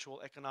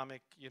 spiritual,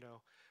 economic,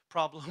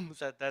 problems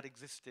that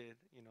existed,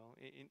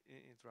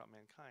 throughout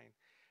mankind.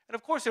 And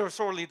of course, they were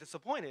sorely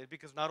disappointed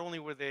because not only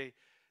did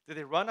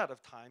they run out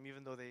of time,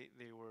 even though they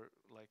were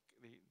like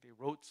they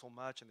wrote so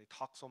much and they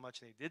talked so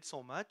much and they did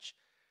so much,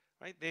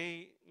 right?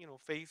 They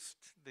faced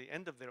the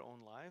end of their own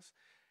lives,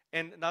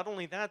 and not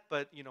only that,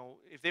 but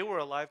if they were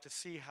alive to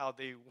see how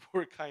they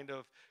were kind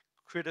of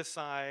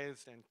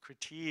criticized and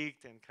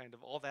critiqued and kind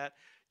of all that,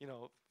 you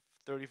know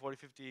 30, 40,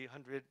 50,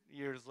 100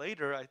 years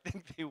later, I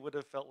think they would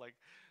have felt like,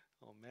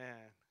 oh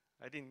man,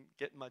 I didn't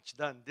get much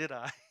done, did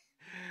I?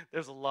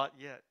 There's a lot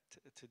yet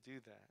to do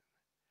that.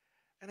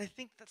 And I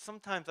think that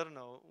sometimes, I don't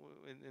know,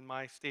 in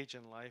my stage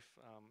in life,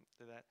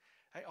 that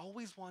I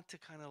always want to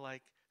kind of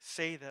like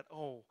say that,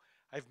 oh,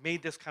 I've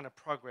made this kind of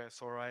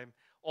progress, or I'm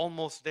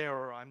almost there,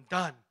 or I'm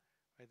done.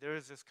 Right? There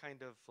is this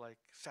kind of like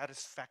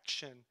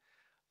satisfaction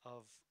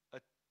of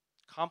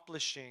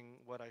accomplishing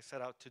what I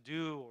set out to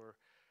do, or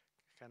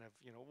kind of,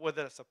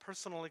 whether it's a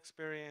personal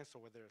experience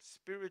or whether it's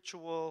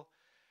spiritual.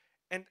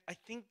 And I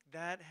think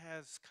that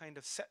has kind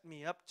of set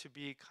me up to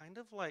be kind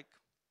of like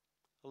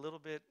a little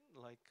bit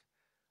like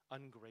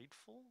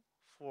ungrateful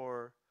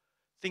for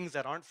things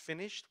that aren't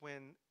finished,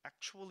 when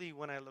actually,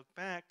 when I look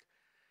back,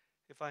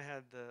 if I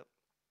had a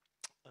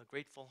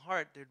grateful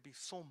heart, there'd be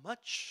so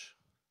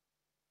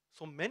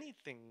many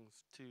things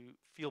to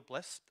feel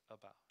blessed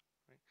about,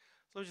 right?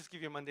 So let me just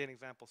give you a mundane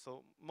example.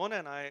 So Mona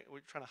and I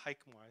were trying to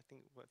hike more. I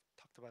think we've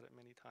talked about it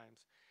many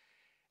times.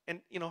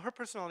 And her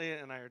personality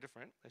and I are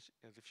different, as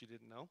if you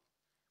didn't know.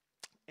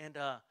 And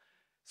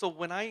so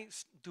when I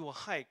do a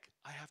hike,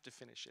 I have to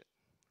finish it,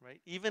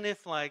 right? Even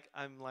if like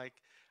I'm like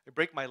I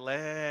break my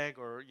leg,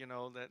 or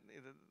that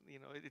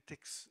it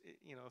takes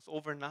it's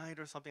overnight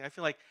or something. I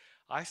feel like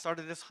I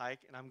started this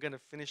hike and I'm gonna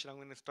finish it. I'm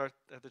gonna start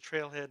at the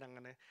trailhead. I'm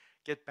gonna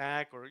get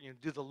back, or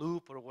do the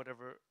loop or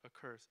whatever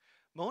occurs.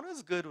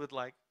 Mona's good with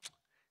like.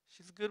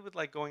 She's good with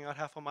like going out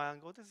half a mile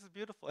and go, this is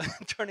beautiful,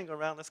 and turning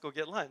around, let's go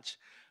get lunch,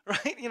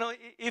 right?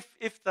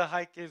 If the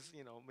hike is,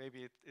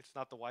 maybe it's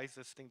not the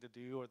wisest thing to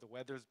do, or the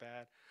weather's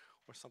bad,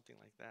 or something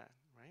like that,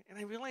 right? And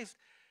I realized,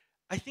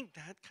 I think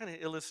that kind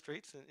of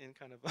illustrates in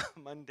kind of a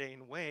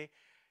mundane way,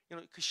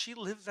 because she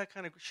lives that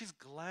kind of. She's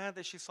glad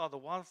that she saw the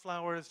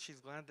wildflowers. She's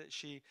glad that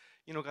she,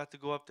 got to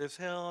go up this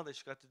hill. That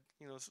she got to,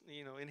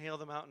 inhale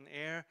the mountain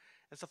air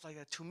and stuff like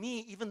that. To me,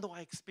 even though I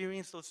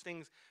experience those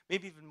things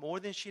maybe even more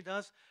than she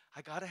does,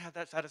 I gotta have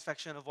that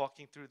satisfaction of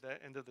walking through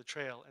the end of the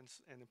trail and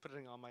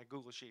putting it on my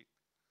Google sheet,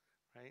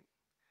 right?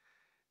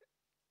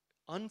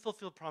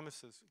 Unfulfilled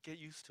promises, get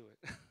used to it,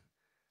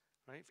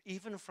 right?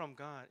 Even from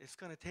God, it's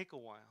gonna take a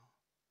while.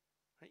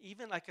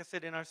 Even like I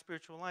said, in our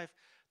spiritual life,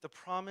 the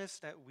promise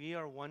that we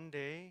are one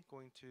day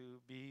going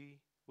to be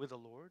with the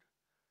Lord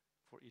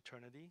for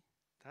eternity,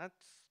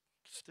 that's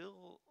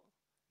still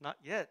not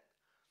yet.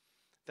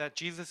 That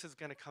Jesus is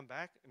going to come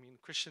back. I mean,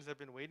 Christians have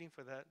been waiting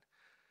for that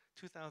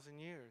 2,000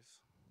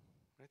 years.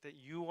 Right? That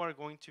you and I are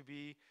going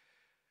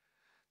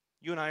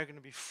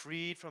to be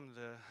freed from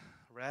the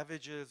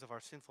ravages of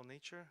our sinful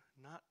nature.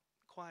 Not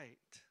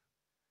quite.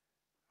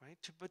 Right?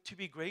 But to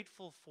be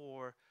grateful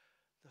for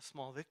the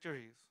small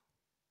victories,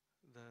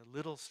 the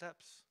little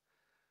steps,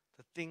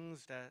 the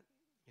things that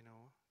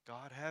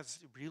God has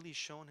really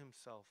shown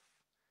Himself,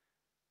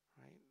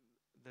 right?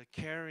 The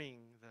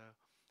caring,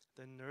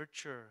 the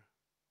nurture,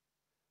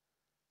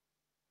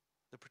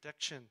 the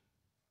protection.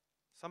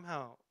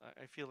 Somehow,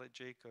 I feel that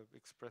Jacob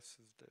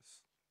expresses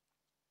this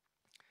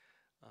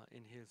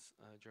in his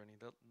journey.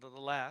 The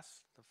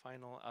last, the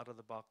final out of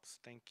the box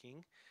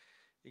thanking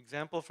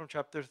example from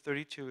chapter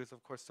 32 is,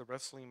 of course, the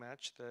wrestling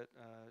match that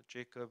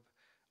Jacob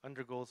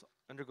undergoes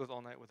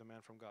all night with a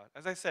man from God.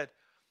 As I said,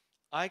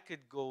 I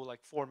could go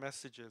like 4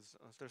 messages.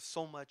 There's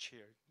so much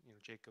here.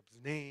 Jacob's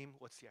name.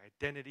 What's the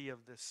identity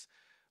of this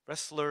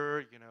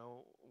wrestler?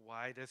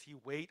 Why does he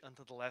wait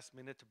until the last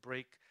minute to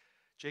break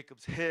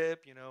Jacob's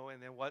hip?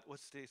 And then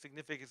what's the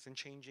significance in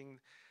changing,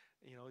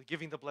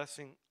 giving the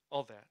blessing,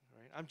 all that,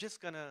 right? I'm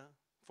just gonna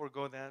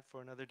forego that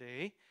for another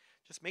day.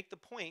 Just make the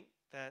point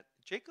that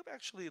Jacob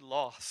actually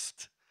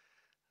lost,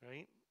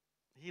 right?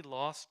 He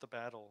lost the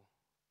battle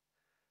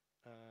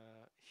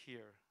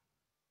here.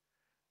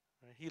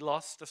 Right? He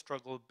lost the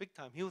struggle big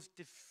time. He was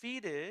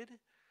defeated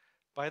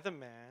by the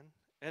man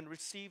and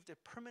received a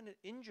permanent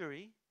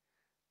injury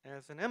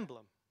as an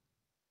emblem.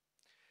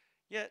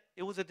 Yet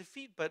it was a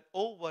defeat, but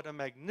oh, what a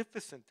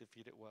magnificent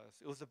defeat it was.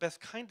 It was the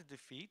best kind of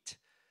defeat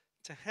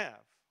to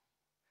have.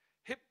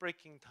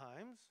 Hip-breaking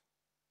times,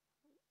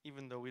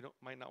 even though we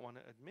might not want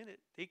to admit it,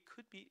 they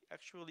could be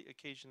actually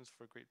occasions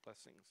for great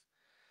blessings.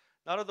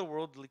 Not of the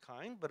worldly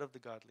kind, but of the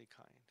godly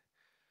kind.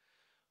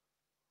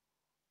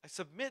 I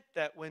submit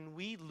that when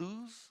we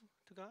lose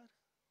to God,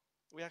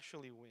 we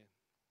actually win.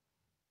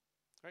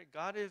 Right?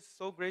 God is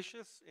so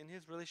gracious in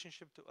His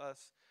relationship to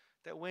us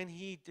that when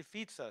He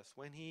defeats us,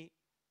 when He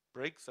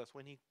breaks us,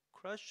 when He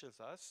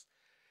crushes us,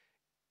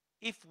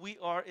 if we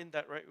are in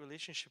that right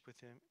relationship with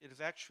Him, it is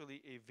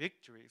actually a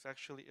victory. It's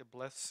actually a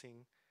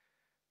blessing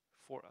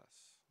for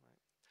us. Right?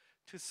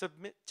 To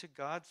submit to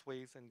God's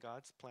ways and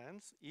God's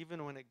plans,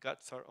 even when it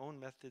guts our own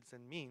methods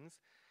and means,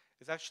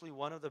 is actually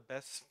one of the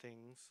best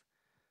things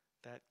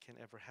that can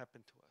ever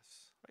happen to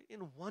us. Right?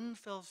 In one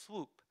fell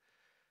swoop,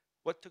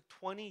 what took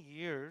 20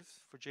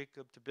 years for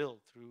Jacob to build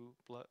through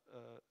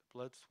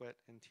blood, sweat,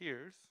 and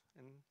tears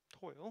and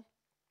toil,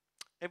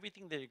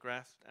 everything that he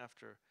grasped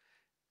after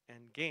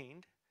and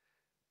gained,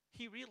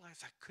 he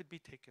realized that could be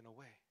taken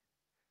away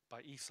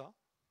by Esau,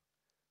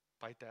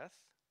 by death,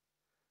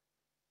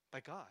 by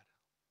God.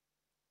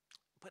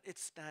 But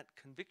it's that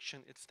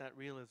conviction, it's that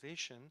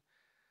realization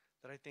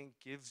that I think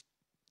gives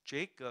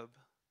Jacob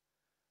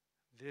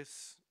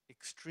this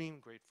extreme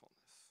gratefulness.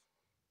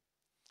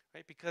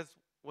 Right? Because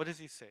what does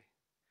he say?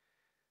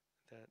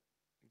 That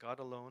God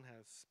alone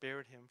has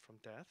spared him from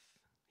death.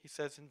 He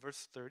says in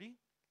verse 30,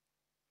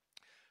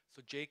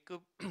 so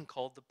Jacob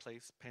called the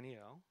place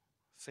Peniel,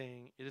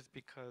 saying, it is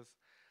because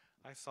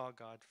I saw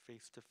God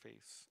face to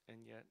face, and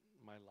yet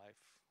my life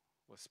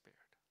was spared.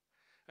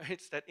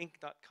 It's that ink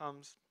dot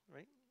comes,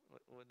 right?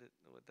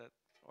 What that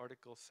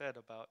article said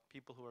about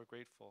people who are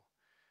grateful.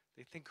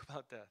 They think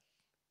about death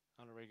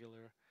on a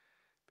regular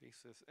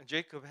basis. And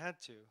Jacob had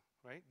to,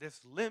 right?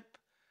 This limp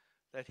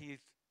that he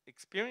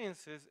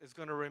experiences is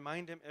going to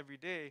remind him every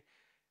day,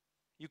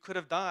 you could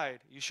have died,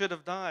 you should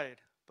have died,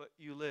 but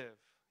you live,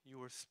 you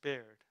were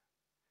spared.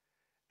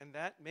 And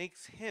that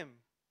makes him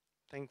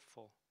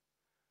thankful,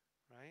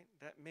 right?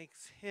 That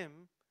makes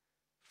him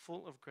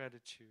full of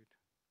gratitude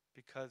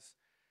because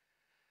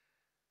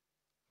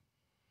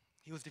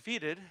he was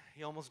defeated,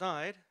 he almost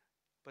died,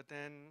 but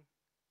then,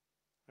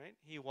 right,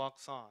 he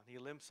walks on, he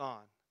limps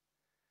on.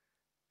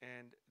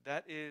 And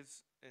that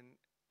is an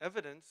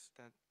evidence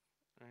that,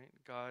 right,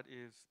 God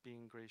is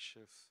being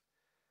gracious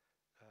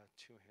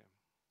to him.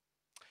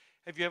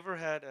 Have you ever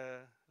had a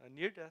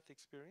near-death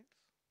experience?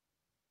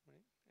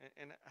 Right?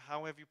 And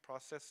how have you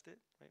processed it?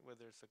 Right?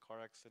 Whether it's a car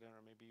accident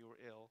or maybe you were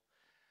ill.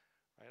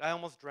 Right? I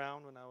almost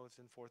drowned when I was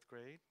in 4th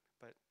grade,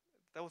 but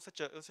that was such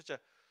a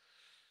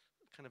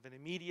kind of an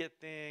immediate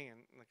thing,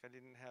 and like I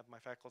didn't have my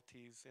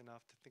faculties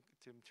enough to think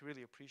to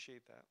really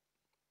appreciate that.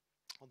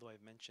 Although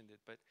I've mentioned it,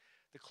 but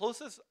the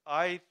closest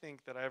I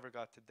think that I ever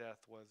got to death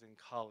was in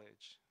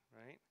college.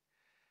 Right?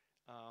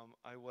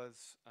 I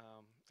was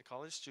a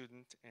college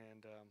student,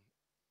 and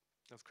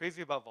I was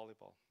crazy about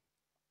volleyball.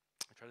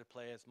 I try to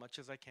play as much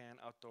as I can,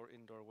 outdoor,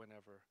 indoor,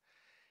 whenever.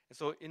 And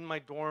so in my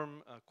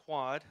dorm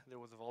quad, there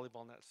was a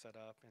volleyball net set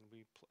up, and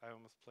I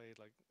almost played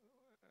like,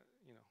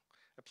 you know,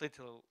 I played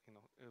till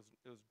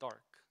it was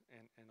dark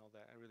and all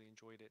that. I really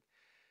enjoyed it.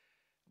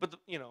 But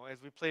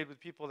as we played with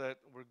people that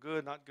were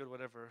good, not good,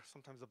 whatever,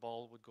 sometimes the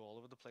ball would go all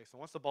over the place. And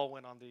once the ball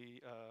went on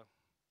the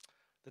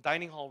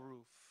dining hall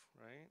roof,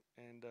 right?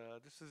 And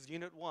this is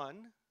Unit 1.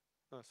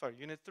 No, sorry,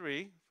 Unit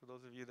 3. For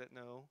those of you that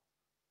know,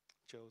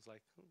 Joe's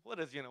like, what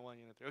is Unit 1,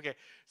 Unit 3? Okay,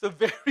 it's a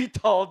very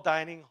tall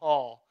dining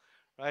hall,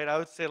 right? I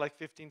would say like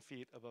 15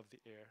 feet above the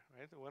air,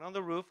 right? It went on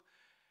the roof,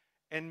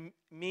 and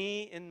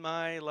me in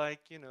my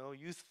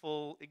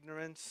youthful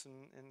ignorance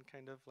and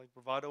kind of like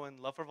bravado and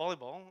love for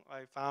volleyball,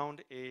 I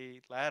found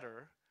a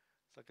ladder.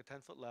 It's like a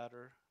 10-foot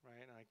ladder,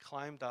 right? And I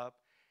climbed up,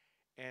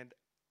 and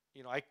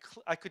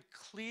I could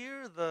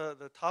clear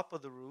the top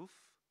of the roof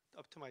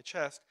up to my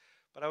chest,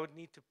 but I would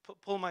need to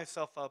pull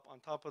myself up on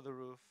top of the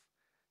roof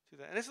to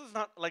that. And this is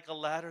not like a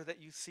ladder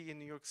that you see in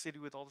New York City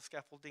with all the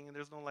scaffolding, and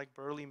there's no like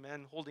burly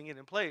men holding it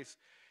in place.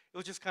 It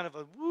was just kind of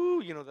a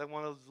woo, that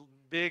one of those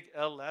big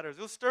L ladders.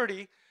 It was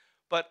sturdy,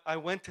 but I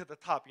went to the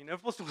top. You're never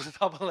supposed to go to the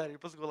top of the ladder. You're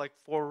supposed to go like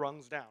 4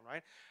 rungs down,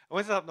 right? I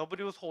went to the top.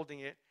 Nobody was holding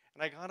it,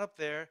 and I got up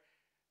there,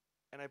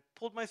 and I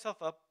pulled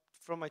myself up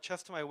from my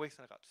chest to my waist,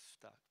 and I got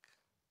stuck.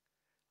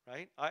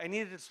 Right? I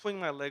needed to swing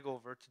my leg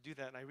over to do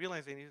that, and I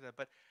realized I needed that,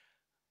 but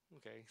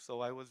okay,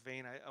 so I was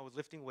vain. I was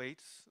lifting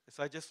weights.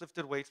 So I just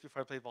lifted weights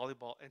before I played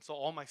volleyball, and so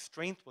all my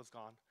strength was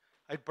gone.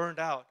 I burned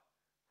out,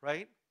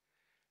 right?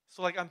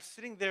 So like I'm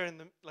sitting there in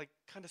the like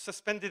kind of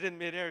suspended in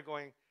midair,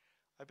 going,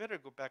 I better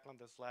go back on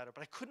this ladder,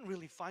 but I couldn't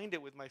really find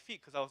it with my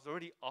feet because I was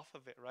already off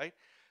of it, right?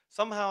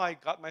 Somehow I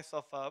got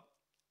myself up,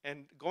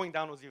 and going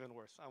down was even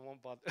worse. I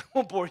won't bother, I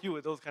won't bore you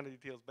with those kind of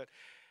details, but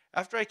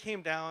after I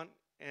came down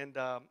and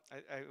I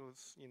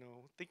was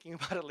thinking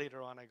about it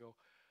later on, I go,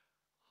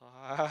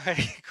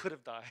 I could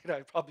have died.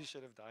 I probably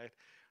should have died,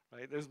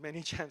 right? There's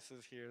many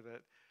chances here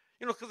that,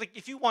 because like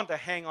if you want to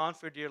hang on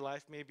for dear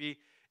life, maybe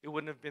it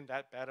wouldn't have been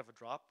that bad of a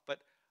drop. But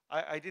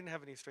I didn't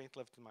have any strength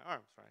left in my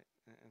arms,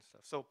 right, and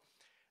stuff. So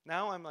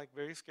now I'm like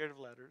very scared of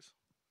ladders,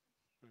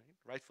 right?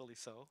 Rightfully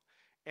so.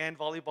 And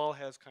volleyball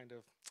has kind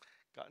of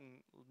gotten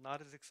not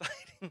as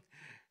exciting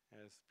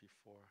as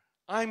before.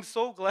 I'm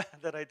so glad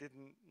that I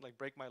didn't like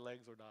break my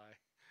legs or die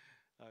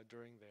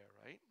during there,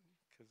 right?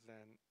 Because then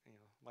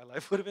my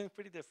life would have been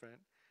pretty different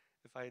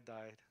if I had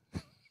died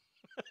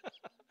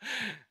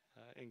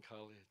in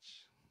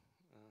college.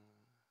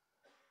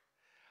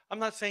 I'm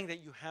not saying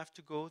that you have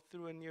to go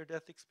through a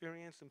near-death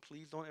experience, and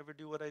please don't ever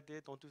do what I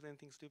did. Don't do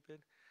anything stupid.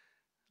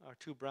 Our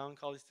two brown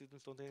college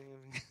students, don't do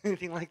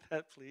anything like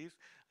that, please.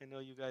 I know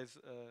you guys,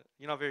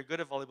 you're not very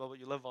good at volleyball, but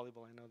you love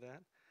volleyball. I know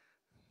that.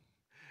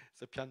 It's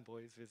the Pian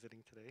boys visiting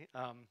today.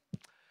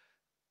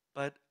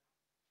 But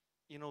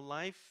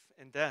life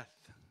and death,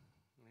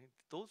 right?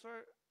 Those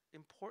are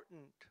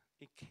important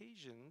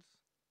occasions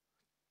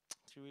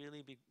to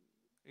really be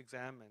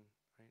examine,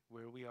 right,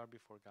 where we are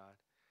before God,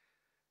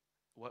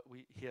 what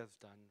He has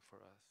done for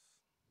us.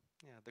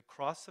 Yeah, the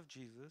cross of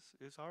Jesus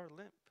is our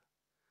limp.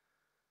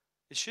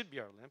 It should be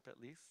our limp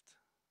at least,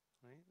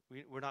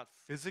 right? We're not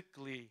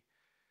physically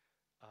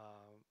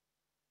uh,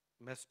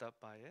 messed up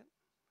by it,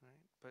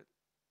 right? But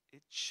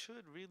it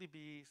should really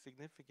be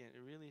significant.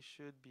 It really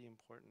should be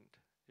important.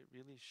 It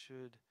really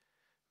should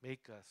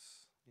make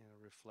us,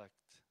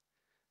 reflect.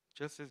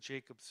 Just as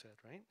Jacob said,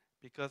 right?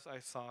 Because I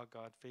saw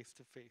God face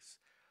to face,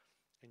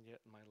 and yet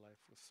my life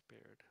was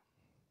spared.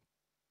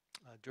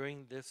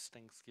 During this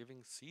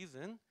Thanksgiving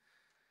season,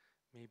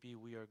 maybe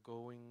we are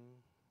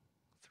going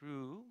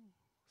through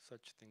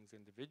such things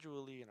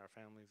individually in our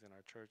families, in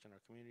our church, in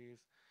our communities,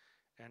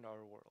 and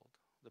our world.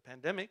 The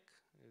pandemic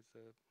is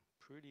a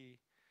pretty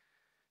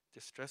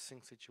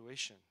distressing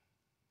situation,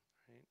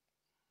 right?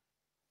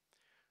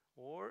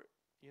 Or,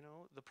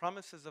 the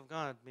promises of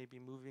God may be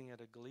moving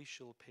at a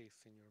glacial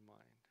pace in your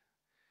mind.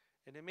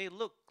 And it may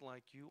look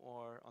like you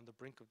are on the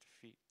brink of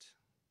defeat.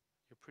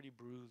 You're pretty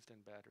bruised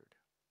and battered.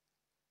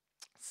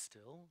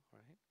 Still,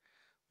 right,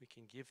 we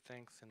can give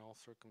thanks in all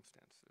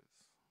circumstances.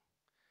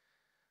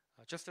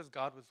 Just as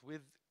God was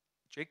with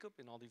Jacob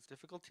in all these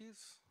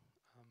difficulties,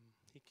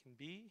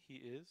 he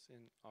is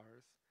in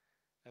ours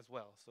as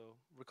well. So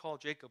recall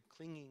Jacob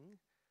clinging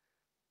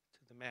to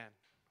the man,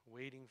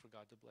 waiting for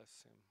God to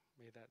bless him.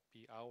 May that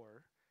be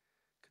our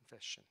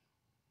confession.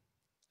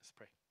 Let's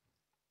pray.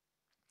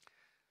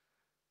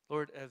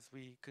 Lord, as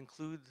we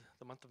conclude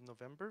the month of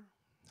November,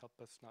 help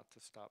us not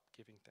to stop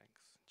giving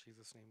thanks. In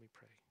Jesus' name we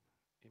pray.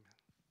 Amen.